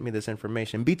they sent me this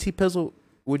information. BT Pizzle,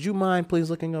 would you mind please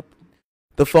looking up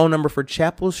the phone number for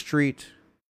Chapel Street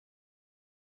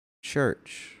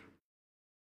Church?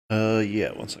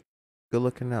 Yeah, 1 second. Good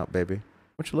looking out, baby.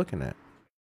 What you looking at?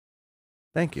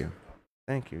 Thank you.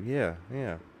 Yeah.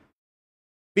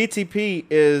 BTP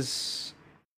is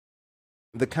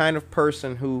the kind of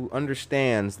person who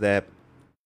understands that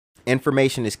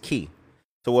information is key.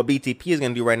 So what BTP is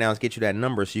going to do right now is get you that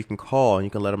number so you can call and you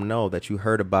can let them know that you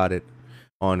heard about it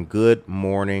on Good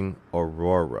Morning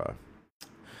Aurora.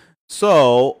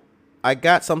 So I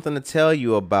got something to tell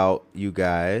you about, you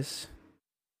guys.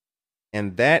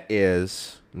 And that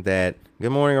is that Good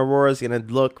Morning Aurora is going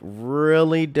to look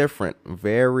really different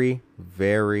very,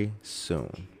 very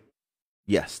soon.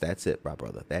 Yes, that's it, my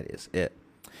brother. That is it.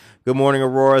 Good Morning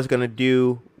Aurora is going to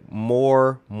do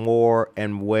more,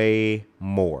 and way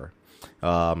more.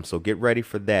 So get ready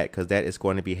for that because that is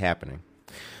going to be happening.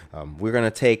 We're going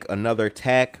to take another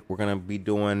tack. We're going to be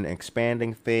doing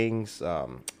expanding things.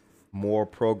 more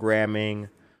programming,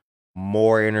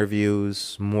 more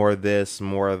interviews, more this,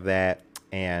 more of that.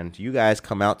 And you guys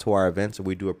come out to our events, and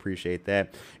we do appreciate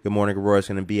that. Good Morning Aurora is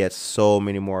going to be at so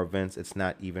many more events. It's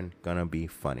not even going to be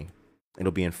funny.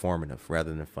 It'll be informative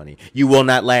rather than funny. You will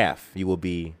not laugh. You will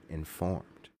be informed.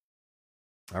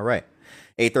 All right.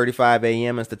 8:35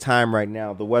 a.m. is the time right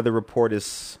now. The weather report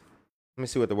is, let me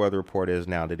see what the weather report is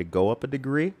now. Did it go up a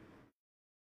degree?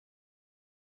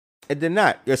 It did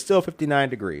not. It's still 59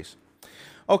 degrees.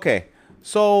 Okay.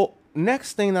 So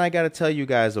next thing that I got to tell you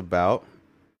guys about,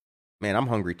 man, I'm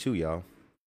hungry too, y'all,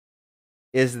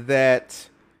 is that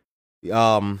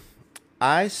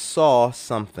I saw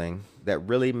something that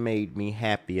really made me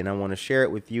happy, and I want to share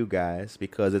it with you guys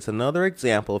because it's another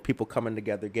example of people coming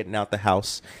together, getting out the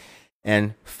house,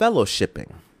 and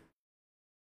fellowshipping.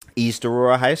 East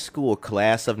Aurora High School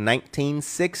class of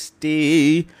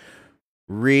 1960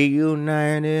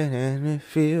 reunited, and it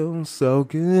feels so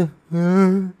good.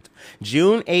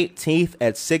 June 18th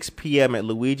at 6 p.m. at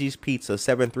Luigi's Pizza,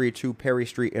 732 Perry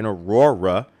Street in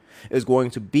Aurora, is going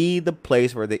to be the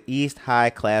place for the East High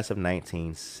class of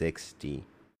 1960.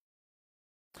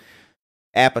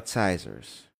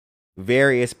 Appetizers,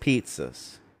 various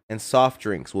pizzas, and soft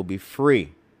drinks will be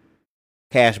free.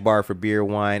 Cash bar for beer,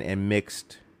 wine, and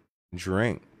mixed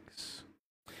drinks.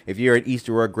 If you're an East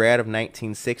Aurora grad of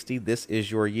 1960, this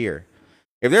is your year.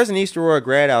 If there's an East Aurora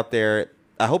grad out there,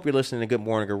 I hope you're listening to Good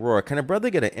Morning Aurora. Can a brother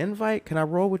get an invite? Can I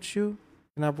roll with you?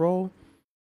 Can I roll?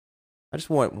 I just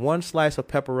want one slice of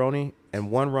pepperoni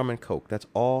and one rum and coke. That's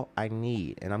all I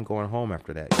need. And I'm going home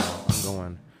after that, y'all. I'm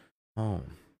going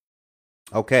home.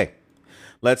 Okay.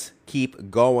 Let's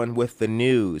keep going with the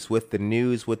news, with the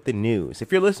news.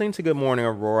 If you're listening to Good Morning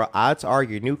Aurora, odds are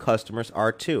your new customers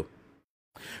are too.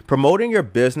 Promoting your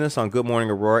business on Good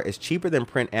Morning Aurora is cheaper than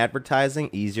print advertising,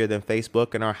 easier than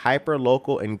Facebook, and our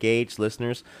hyper-local engaged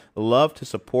listeners love to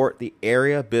support the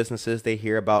area businesses they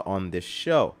hear about on this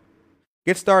show.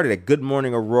 Get started at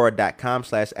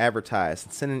goodmorningaurora.com/advertise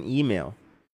and send an email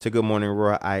to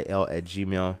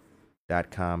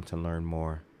goodmorningaurora@gmail.com to learn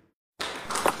more.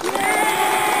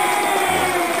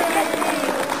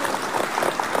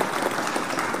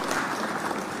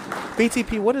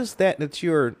 BTP, what is that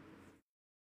you're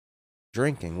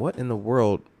drinking? What in the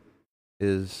world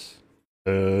is...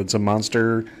 It's a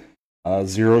Monster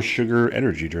zero sugar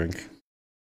energy drink.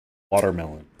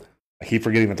 Watermelon. I keep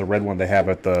forgetting that the red one they have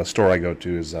at the store I go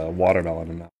to is watermelon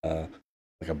and not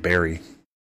like a berry.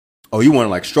 Oh, you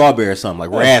want like strawberry or something, like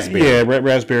raspberry. Yeah,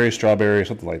 raspberry, strawberry,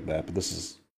 something like that. But this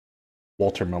is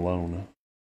Walter Malone.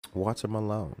 Walter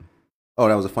Malone. Oh,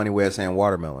 that was a funny way of saying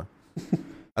watermelon.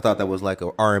 I thought that was like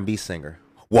a R&B singer.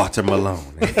 Walter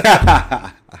Malone.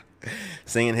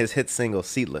 Singing his hit single,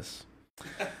 Seatless.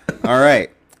 All right.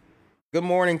 Good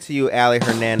morning to you, Allie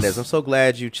Hernandez. I'm so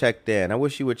glad you checked in. I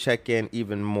wish you would check in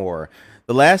even more.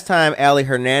 The last time Allie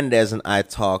Hernandez and I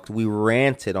talked, we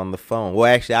ranted on the phone.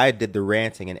 Well, actually, I did the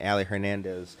ranting and Allie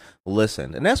Hernandez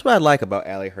listened. And that's what I like about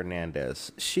Allie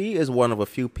Hernandez. She is one of a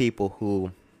few people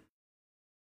who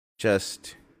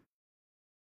just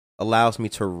allows me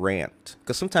to rant.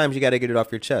 Because sometimes you got to get it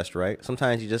off your chest, right?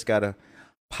 Sometimes you just got to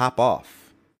pop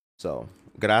off. So,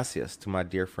 gracias to my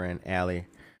dear friend Allie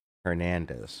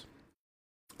Hernandez.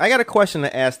 I got a question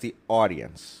to ask the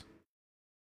audience.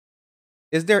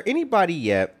 Is there anybody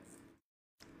yet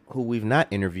who we've not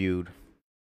interviewed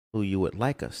who you would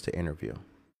like us to interview?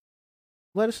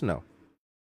 Let us know.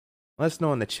 Let us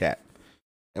know in the chat,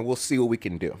 and we'll see what we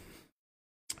can do.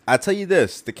 I'll tell you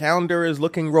this, the calendar is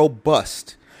looking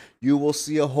robust. You will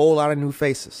see a whole lot of new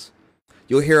faces.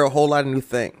 You'll hear a whole lot of new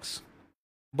things.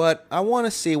 But I want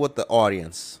to see what the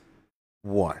audience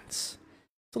wants.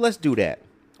 So let's do that.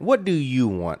 What do you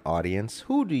want, audience?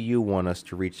 Who do you want us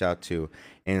to reach out to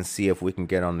and see if we can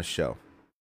get on the show?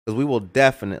 Because we will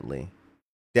definitely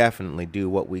do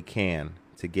what we can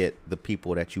to get the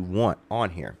people that you want on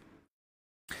here.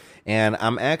 And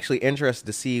I'm actually interested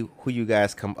to see who you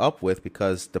guys come up with,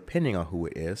 because depending on who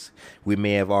it is, we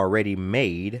may have already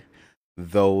made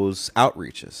those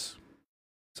outreaches.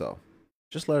 So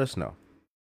just let us know.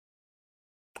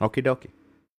 Okie dokie.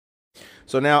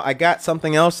 So now I got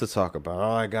something else to talk about.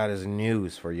 All I got is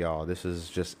news for y'all. This is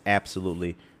just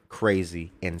absolutely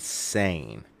crazy,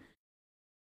 insane.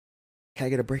 Can I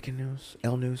get a breaking news?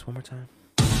 L news one more time.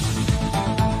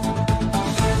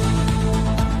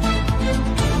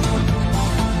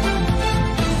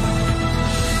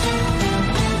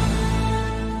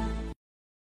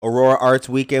 Aurora Arts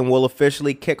Weekend will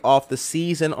officially kick off the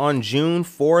season on June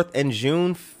 4th and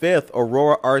June 5th.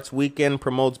 Aurora Arts Weekend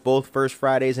promotes both First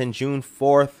Fridays and June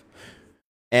 4th,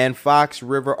 and Fox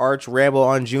River Arts Ramble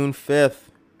on June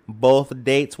 5th. Both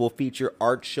dates will feature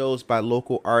art shows by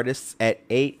local artists at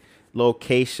 8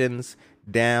 locations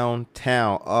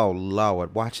downtown. Oh,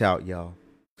 Lord. Watch out, y'all.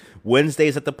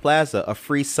 Wednesdays at the Plaza, a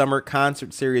free summer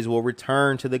concert series will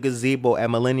return to the gazebo at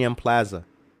Millennium Plaza.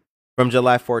 From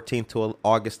July 14th to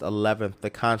August 11th, the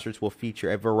concerts will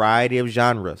feature a variety of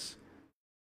genres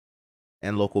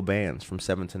and local bands from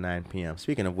 7 to 9 p.m.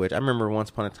 Speaking of which, I remember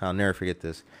once upon a time, I'll never forget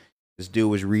this. This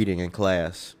dude was reading in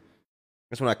class.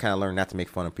 That's when I kind of learned not to make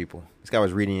fun of people. This guy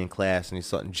was reading in class, and he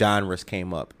saw genres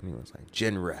came up, and he was like,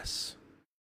 genres,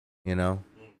 you know?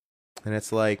 And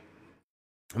it's like,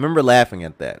 I remember laughing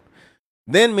at that.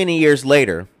 Then many years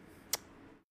later,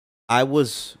 I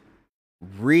was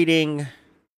reading,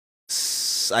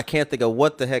 I can't think of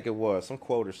what the heck it was, some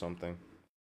quote or something,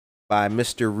 by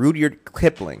Mr. Rudyard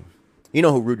Kipling. You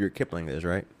know who Rudyard Kipling is,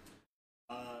 right?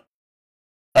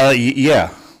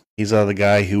 Yeah. He's the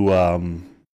guy who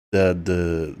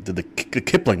the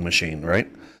Kipling machine, right?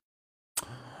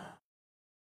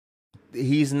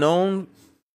 He's known.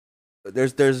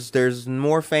 There's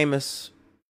more famous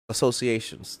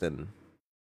associations than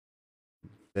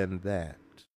that.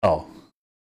 Oh,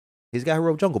 he's the guy who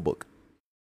wrote Jungle Book.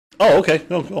 Oh, okay.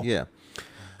 Oh, cool. Yeah,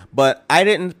 but I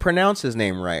didn't pronounce his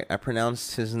name right. I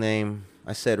pronounced his name.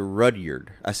 I said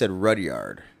Rudyard. I said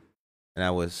Rudyard, and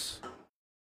I was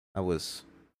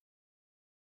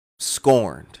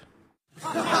scorned.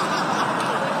 Basically,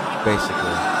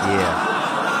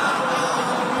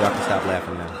 yeah. Y'all can stop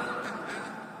laughing now.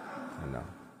 I know.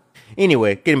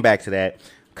 Anyway, getting back to that.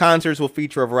 Concerts will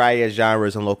feature a variety of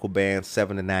genres and local bands,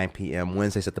 7 to 9 p.m.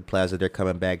 Wednesdays at the Plaza. They're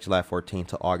coming back July 14th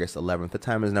to August 11th. The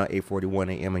time is now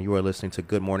 8:41 a.m. and you are listening to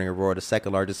Good Morning Aurora, the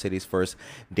second largest city's first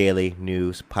daily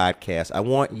news podcast. I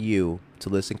want you to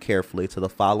listen carefully to the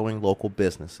following local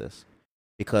businesses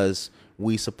because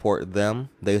we support them,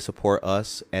 they support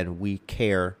us, and we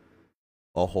care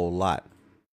a whole lot.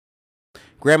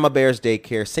 Grandma Bear's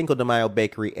Daycare, Cinco de Mayo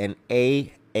Bakery, and AA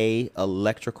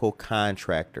Electrical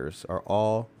Contractors are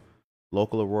all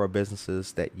local Aurora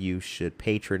businesses that you should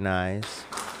patronize.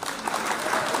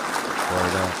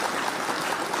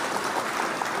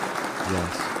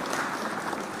 Yes.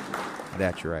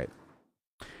 That's right.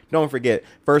 Don't forget,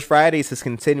 First Fridays is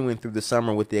continuing through the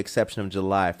summer with the exception of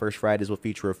July. First Fridays will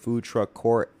feature a food truck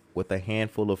court with a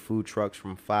handful of food trucks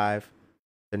from 5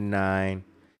 to 9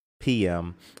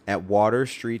 p.m. at Water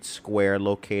Street Square,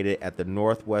 located at the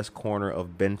northwest corner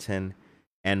of Benton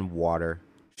and Water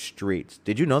Streets.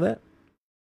 Did you know that?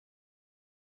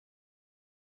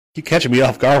 You're catching me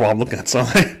off guard while I'm looking at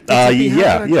something.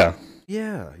 Yeah.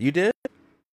 Yeah, you did?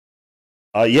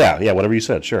 Yeah, whatever you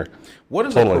said, sure. What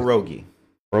is a pierogi?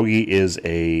 Pierogi is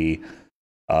a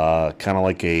kind of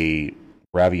like a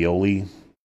ravioli.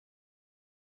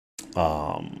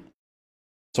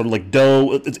 Sort of like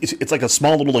dough. It's like a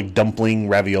small little like dumpling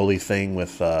ravioli thing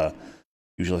with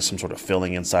usually some sort of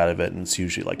filling inside of it, and it's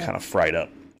usually like kind of fried up.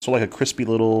 So like a crispy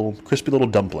little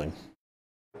dumpling.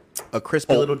 A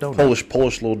crispy little donut.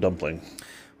 Polish little dumpling.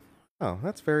 Oh,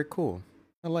 that's very cool.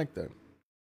 I like that.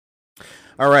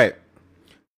 All right.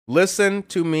 Listen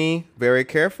to me very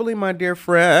carefully, my dear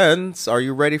friends. Are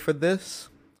you ready for this?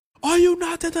 Are you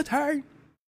not entertained?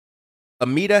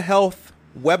 Amita Health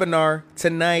webinar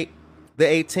tonight, the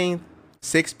 18th,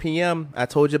 6 p.m. I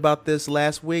told you about this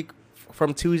last week.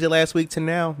 From Tuesday last week to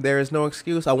now, there is no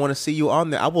excuse. I want to see you on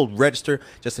there. I will register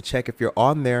just to check if you're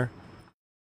on there.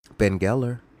 Ben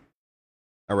Geller.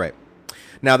 All right.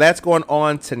 Now, that's going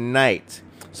on tonight.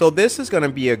 So this is going to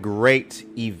be a great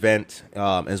event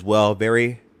as well.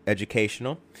 Very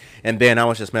educational. And then I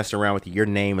was just messing around with you. Your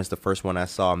name is the first one I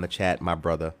saw in the chat, my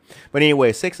brother. But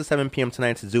anyway, 6 to 7 p.m.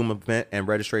 tonight's a Zoom event, and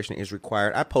registration is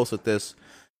required. I posted this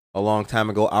a long time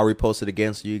ago. I'll repost it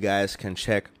again so you guys can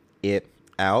check it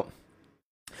out.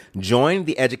 Join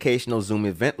the educational Zoom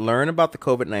event, learn about the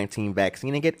COVID-19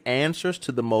 vaccine, and get answers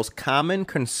to the most common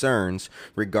concerns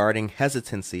regarding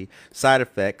hesitancy, side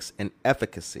effects, and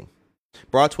efficacy.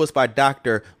 Brought to us by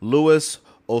Dr. Luis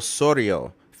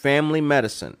Osorio, Family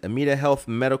Medicine, Amita Health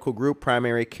Medical Group,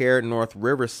 Primary Care, North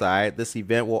Riverside. This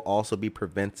event will also be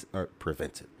prevented.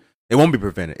 It won't be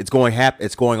prevented. It's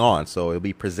going on, so it'll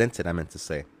be presented, I meant to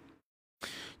say.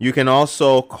 You can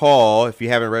also call, if you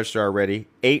haven't registered already,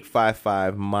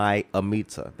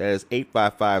 855-MY-AMITA. That is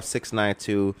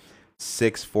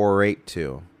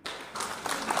 855-692-6482.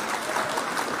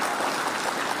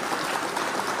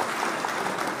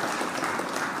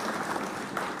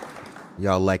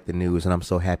 Y'all like the news, and I'm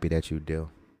so happy that you do.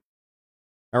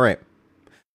 All right.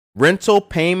 Rental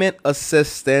payment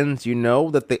assistance. You know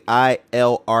that the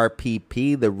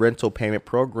ILRPP, the rental payment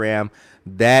program,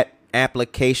 that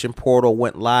application portal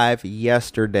went live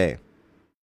yesterday.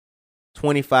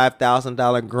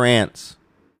 $25,000 grants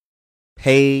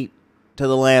paid to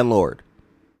the landlord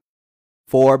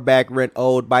for back rent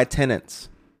owed by tenants.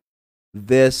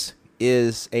 This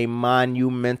is a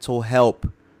monumental help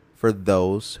for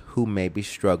those who may be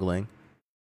struggling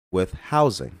with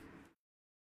housing.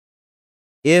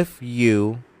 If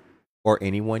you or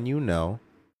anyone you know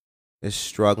is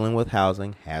struggling with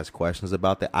housing, has questions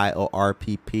about the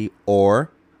IORPP,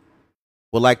 or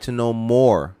would like to know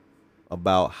more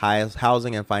about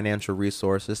housing and financial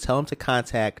resources, tell them to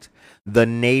contact the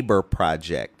Neighbor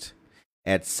Project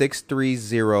at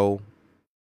 630.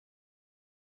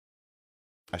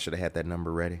 I should have had that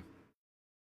number ready.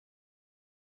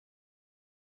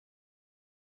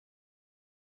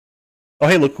 Oh,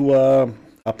 hey, look who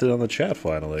opted on the chat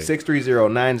finally.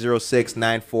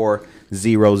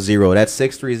 630-906-9400. That's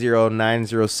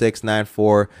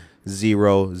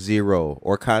 630-906-9400.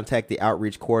 Or contact the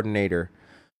outreach coordinator,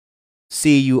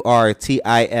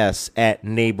 CURTIS at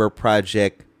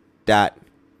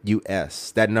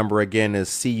neighborproject.us. That number again is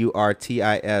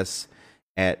CURTIS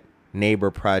at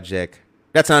neighborproject.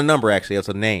 That's not a number, actually. It's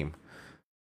a name.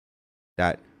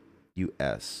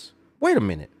 .us. Wait a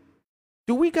minute.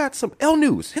 Do we got some L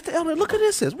News? Hit the L News. Look at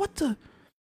this. What the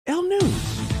L News?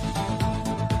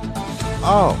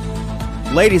 Oh,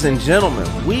 ladies and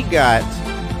gentlemen, we got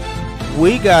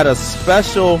a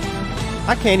special,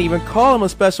 I can't even call him a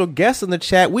special guest in the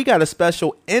chat. We got a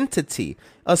special entity,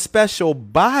 a special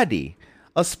body,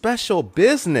 a special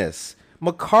business.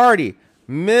 McCarty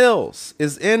Mills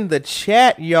is in the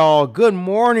chat, y'all. Good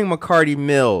morning, McCarty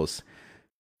Mills.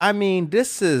 I mean,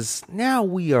 now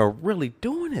we are really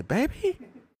doing it, baby.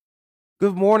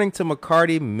 Good morning to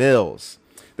McCarty Mills.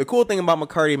 The cool thing about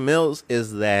McCarty Mills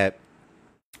is that,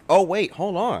 oh, wait,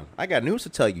 hold on. I got news to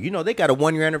tell you. You know, they got a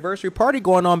 1-year anniversary party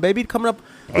going on, baby, coming up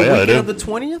the weekend of the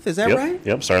 20th. Is that right?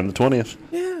 Yep, starting the 20th.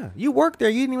 Yeah, you worked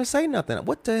there. You didn't even say nothing.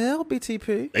 What the hell,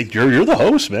 BTP? Hey, you're the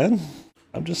host, man.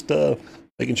 I'm just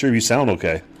making sure you sound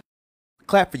okay.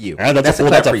 Clap for you. That's a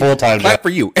full-time job. Clap for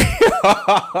you.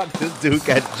 This dude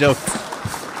got jokes.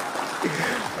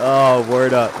 Oh,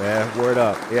 word up, man. Word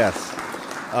up. Yes.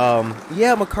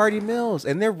 Yeah, McCarty Mills,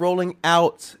 and they're rolling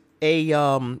out a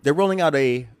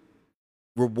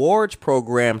rewards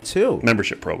program too.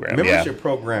 Membership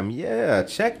program. Yeah,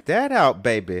 check that out,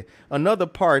 baby. Another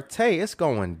partay. It's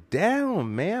going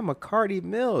down, man. McCarty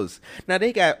Mills. Now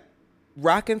they got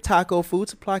Rockin' Taco Food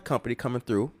Supply Company coming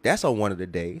through. That's on one of the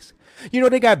days. You know,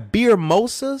 they got beer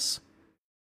mosas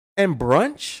and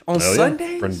brunch on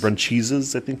Sundays.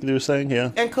 Bruncheeses, I think they were saying,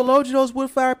 yeah. And Cologio's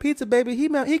Wood Fire Pizza, baby.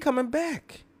 He coming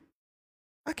back.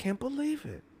 I can't believe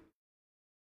it.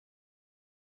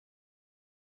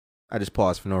 I just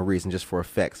paused for no reason, just for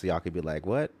effect, so y'all could be like,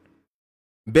 what?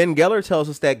 Ben Geller tells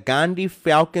us that Gandhi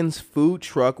Falcon's food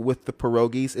truck with the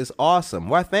pierogies is awesome.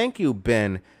 Why, thank you,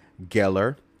 Ben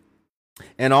Geller.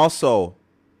 And also,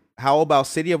 how about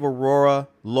City of Aurora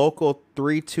Local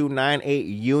 3298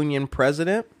 Union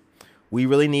President? We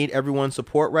really need everyone's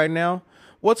support right now.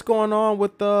 What's going on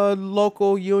with the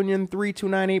local Union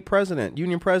 3298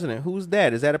 Union President? Who's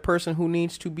that? Is that a person who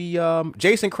needs to be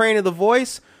Jason Crane of The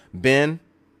Voice? Ben,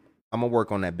 I'm going to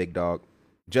work on that, big dog.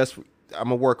 I'm going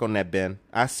to work on that, Ben.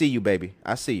 I see you, baby.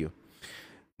 I see you.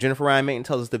 Jennifer Ryan Mayton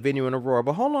tells us the venue in Aurora.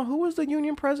 But hold on, who was the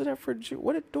Union President for...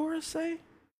 What did Dora say?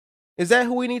 Is that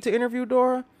who we need to interview,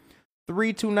 Dora?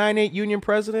 3298 Union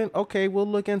President? Okay, we'll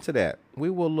look into that. We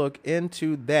will look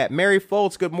into that. Mary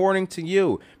Foltz, good morning to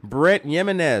you. Brett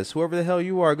Jimenez, whoever the hell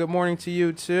you are, good morning to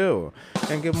you too.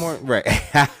 And good morning. Right.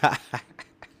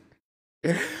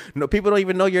 No, people don't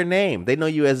even know your name. They know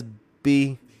you as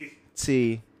BTP,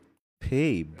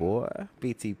 boy.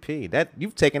 BTP.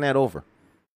 You've taken that over.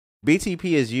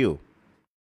 BTP is you.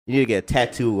 You need to get a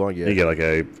tattoo on your... You get like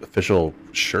a official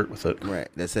shirt with it. Right,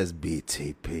 that says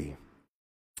BTP.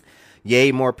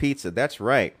 Yay, more pizza. That's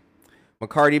right.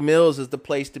 McCarty Mills is the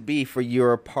place to be for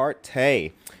your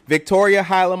partay. Victoria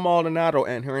Hyla Maldonado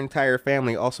and her entire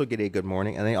family also get a good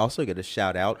morning, and they also get a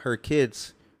shout out. Her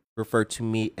kids refer to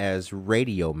me as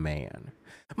Radio Man.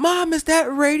 Mom, is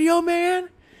that Radio Man?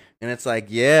 And it's like,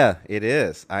 yeah, it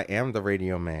is. I am the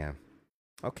Radio Man.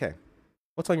 Okay.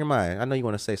 What's on your mind? I know you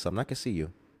want to say something. I can see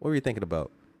you. What were you thinking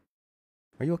about?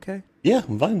 Are you okay? Yeah,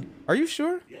 I'm fine. Are you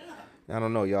sure? Yeah. I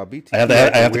don't know, y'all. BT. I have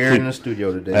to we're in the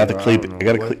studio today. I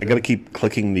gotta keep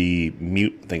clicking the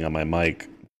mute thing on my mic,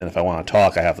 and if I want to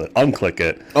talk, I have to unclick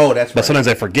it. Oh, that's right. But sometimes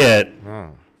I forget.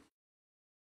 Oh.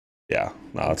 Yeah,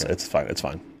 no, okay. It's fine. It's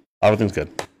fine. Everything's good.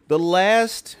 The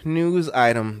last news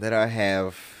item that I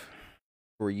have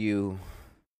for you.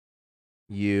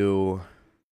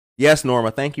 Yes,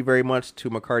 Norma. Thank you very much to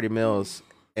McCarty Mills.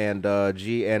 and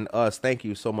G and us. Thank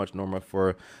you so much, Norma,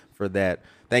 for that.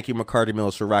 Thank you, McCarty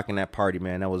Mills, for rocking that party,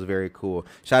 man. That was very cool.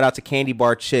 Shout out to Candy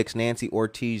Bar Chicks, Nancy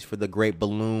Ortiz, for the great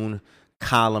balloon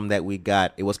column that we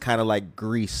got. It was kind of like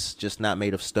grease, just not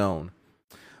made of stone.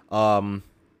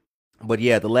 But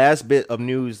yeah, the last bit of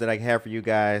news that I have for you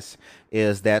guys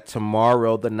is that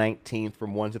tomorrow, the 19th,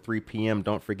 from 1 to 3 p.m.,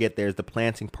 don't forget there's the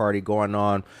planting party going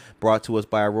on, brought to us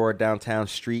by Aurora Downtown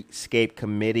Streetscape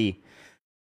Committee.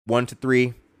 1 to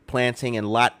 3, planting in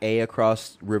Lot A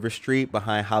across River Street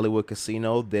behind Hollywood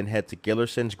Casino. Then head to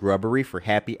Gillerson's Grubbery for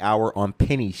happy hour on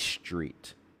Penny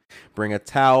Street. Bring a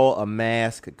towel, a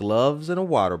mask, gloves, and a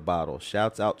water bottle.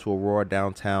 Shouts out to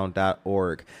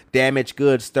AuroraDowntown.org. Damaged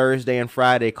Goods Thursday and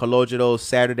Friday. Cologitos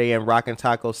Saturday and Rockin'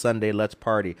 Taco Sunday. Let's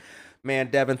party.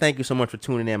 Man, Devin, thank you so much for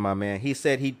tuning in, my man. He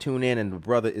said he'd tune in, and the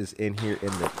brother is in here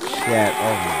in the chat.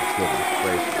 Oh, my goodness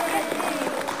gracious.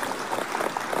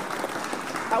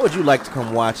 How would you like to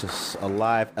come watch a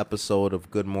live episode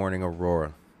of Good Morning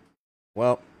Aurora?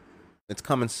 Well, it's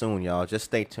coming soon, y'all. Just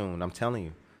stay tuned. I'm telling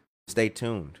you. Stay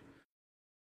tuned.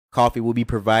 Coffee will be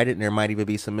provided, and there might even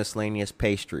be some miscellaneous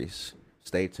pastries.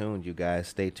 Stay tuned, you guys.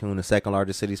 Stay tuned. The second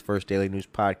largest city's first daily news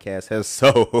podcast has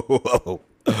so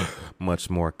much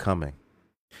more coming.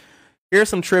 Here's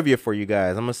some trivia for you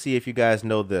guys. I'm going to see if you guys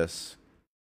know this.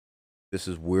 This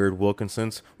is Weird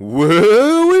Wilkinson's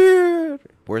Weird.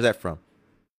 Where's that from?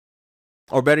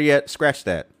 Or better yet, scratch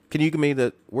that. Can you give me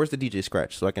where's the DJ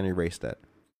scratch so I can erase that?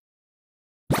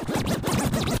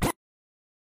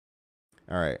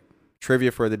 All right.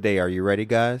 Trivia for the day. Are you ready,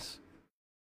 guys?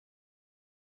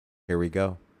 Here we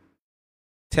go.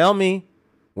 Tell me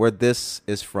where this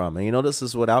is from. And you know this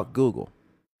is without Google.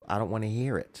 I don't want to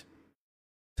hear it.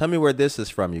 Tell me where this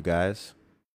is from, you guys.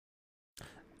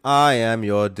 I am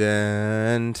your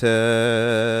dentist,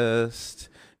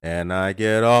 and I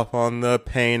get off on the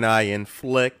pain I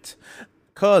inflict,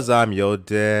 'cause I'm your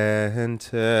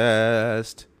dentist.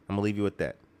 I'm going to leave you with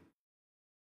that.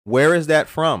 Where is that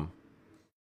from?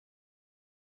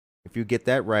 If you get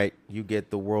that right, you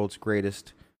get the world's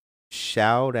greatest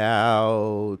shout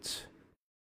out.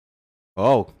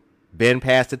 Oh, Ben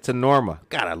passed it to Norma.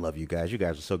 God, I love you guys. You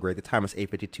guys are so great. The time is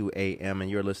 8:52 a.m. and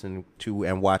you're listening to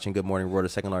and watching Good Morning Aurora, the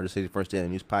second largest city, first daily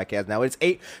news podcast. Now it's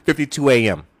 8:52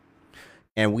 a.m.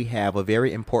 and we have a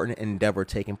very important endeavor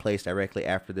taking place directly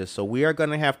after this. So we are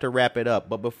going to have to wrap it up.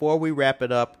 But before we wrap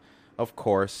it up, of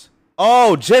course.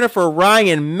 Oh, Jennifer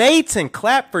Ryan Mayton.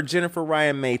 Clap for Jennifer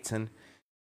Ryan Mayton.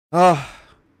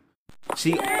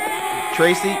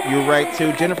 Tracy, you're right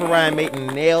too. Jennifer Ryan Mayton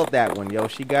nailed that one, yo.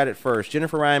 She got it first.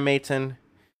 Jennifer Ryan Mayton,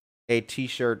 a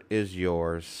t-shirt is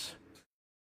yours.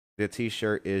 The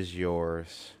t-shirt is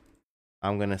yours.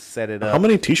 I'm gonna set it up. How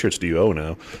many t-shirts do you owe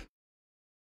now?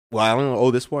 Well, I don't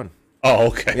owe this one. Oh,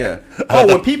 okay. Yeah. Oh,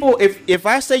 when people, if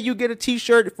I say you get a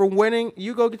t-shirt for winning,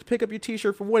 you go get to pick up your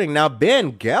t-shirt for winning. Now,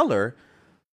 Ben Geller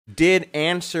did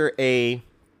answer a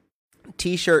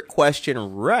t-shirt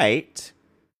question right,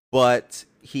 but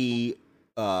he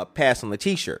passed on the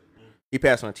t-shirt. He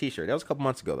passed on a t-shirt. That was a couple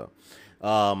months ago,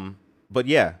 though. But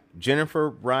yeah, Jennifer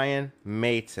Ryan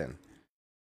Mayton.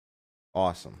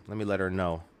 Awesome. Let me let her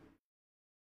know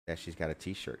that she's got a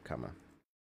t-shirt coming.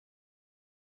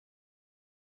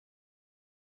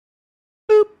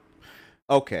 Boop.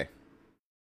 Okay.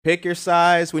 Pick your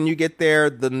size when you get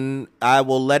there. I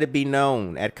will let it be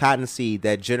known at Cottonseed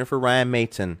that Jennifer Ryan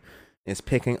Mayton is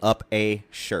picking up a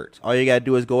shirt. All you got to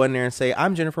do is go in there and say,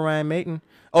 I'm Jennifer Ryan Mayton.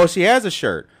 Oh, she has a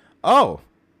shirt. Oh,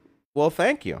 well,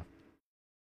 thank you.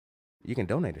 You can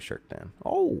donate a shirt then.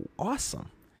 Oh, awesome.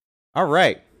 All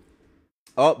right.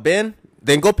 Oh, Ben,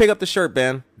 then go pick up the shirt,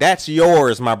 Ben. That's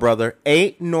yours, my brother.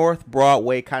 8 North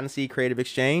Broadway, Cottonseed Creative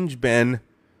Exchange, Ben.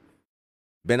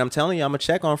 Ben, I'm telling you, I'm going to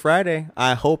check on Friday.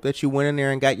 I hope that you went in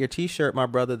there and got your t-shirt, my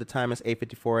brother. The time is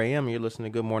 8:54 a.m. You're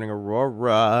listening to Good Morning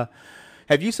Aurora.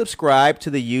 Have you subscribed to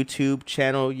the YouTube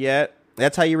channel yet?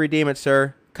 That's how you redeem it,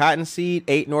 sir. Cottonseed,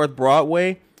 8 North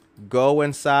Broadway. Go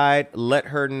inside. Let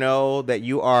her know that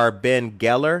you are Ben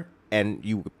Geller, and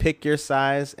you pick your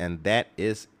size, and that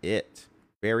is it.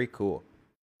 Very cool.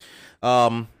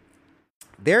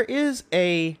 There is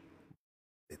a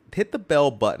hit the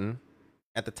bell button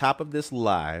at the top of this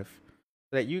live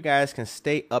so that you guys can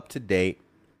stay up to date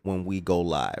when we go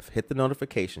live. Hit the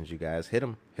notifications, you guys. Hit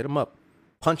them up.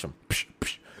 Punch them. Psh,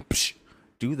 psh, psh.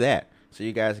 Do that so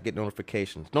you guys get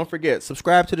notifications. Don't forget,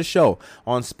 subscribe to the show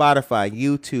on Spotify,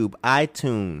 YouTube,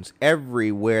 iTunes,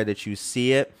 everywhere that you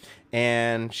see it.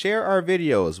 and share our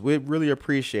videos. We'd really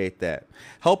appreciate that.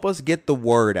 Help us get the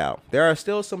word out. There are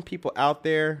still some people out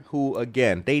there who,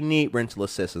 again, they need rental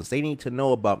assistance. They need to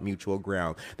know about Mutual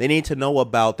Ground. They need to know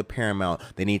about the Paramount.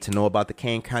 They need to know about the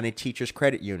Kane County Teachers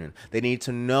Credit Union. They need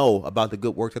to know about the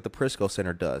good work that the Prisco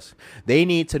Center does. They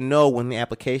need to know when the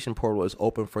application portal is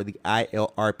open for the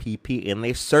ILRPP, and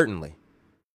they certainly,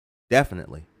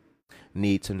 definitely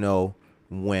need to know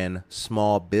when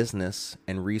small business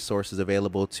and resources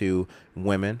available to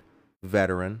women,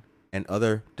 veteran, and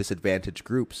other disadvantaged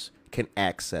groups can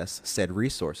access said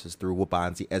resources through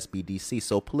Wabanzi SBDC.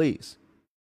 So please,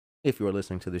 if you are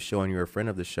listening to the show and you're a friend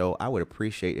of the show, I would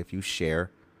appreciate if you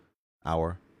share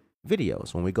our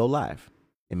videos when we go live.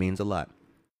 It means a lot.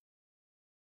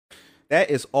 That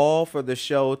is all for the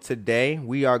show today.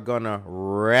 We are going to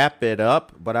wrap it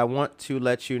up, but I want to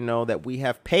let you know that we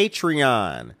have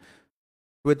Patreon.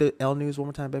 With the L News one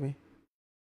more time, baby.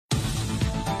 I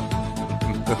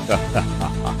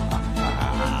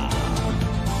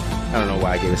don't know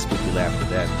why I gave a spooky laugh for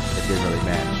that. It didn't really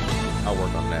match. I'll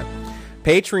work on that.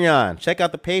 Patreon. Check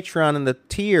out the Patreon and the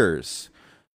tiers.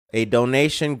 A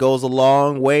donation goes a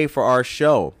long way for our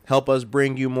show. Help us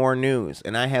bring you more news.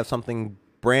 And I have something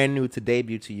brand new to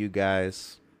debut to you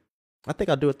guys. I think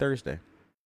I'll do it Thursday.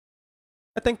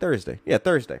 Yeah,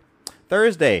 Thursday.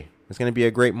 Thursday is going to be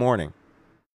a great morning.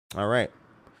 All right.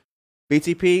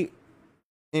 BTP,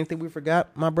 anything we forgot,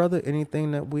 my brother?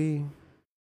 Anything that we...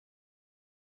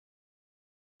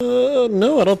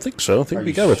 No, I don't think so. I think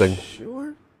we got everything.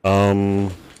 Sure?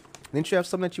 Didn't you have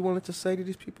something that you wanted to say to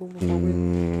these people before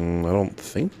I don't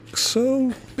think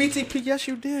so. BTP, yes,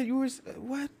 you did. You was...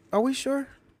 What? Are we sure?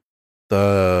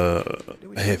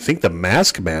 I think the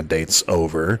mask mandate's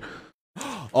over.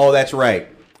 Oh, that's right.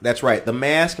 That's right. The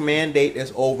mask mandate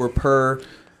is over per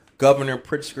Governor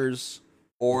Pritzker's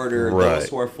order. Right. Those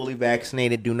who are fully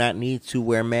vaccinated do not need to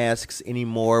wear masks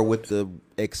anymore, with the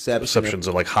exceptions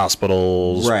of like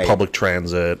hospitals, right, public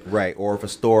transit. Right, or if a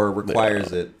store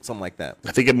requires it, something like that.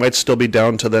 I think it might still be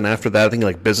down to then after that. I think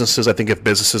like businesses, if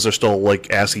businesses are still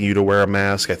like asking you to wear a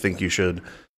mask, I think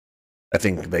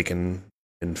they can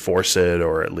enforce it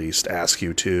or at least ask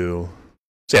you to.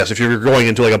 So yes, if you're going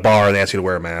into like a bar and they ask you to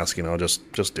wear a mask,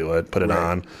 just do it, put it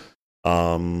on.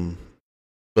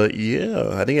 But yeah,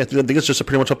 I think it's just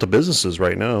pretty much up to businesses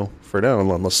right now, for now,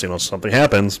 unless something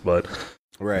happens. But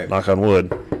right, knock on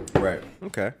wood. Right.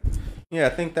 Okay. Yeah, I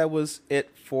think that was it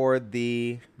for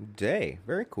the day.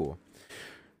 Very cool.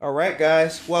 All right,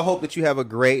 guys. Well, I hope that you have a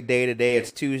great day today.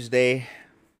 It's Tuesday.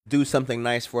 Do something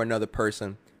nice for another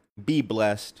person. Be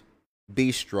blessed.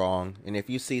 Be strong. And if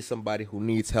you see somebody who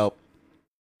needs help,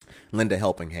 lend a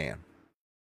helping hand.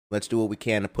 Let's do what we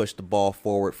can to push the ball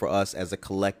forward for us as a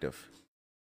collective.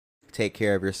 Take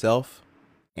care of yourself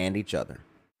and each other.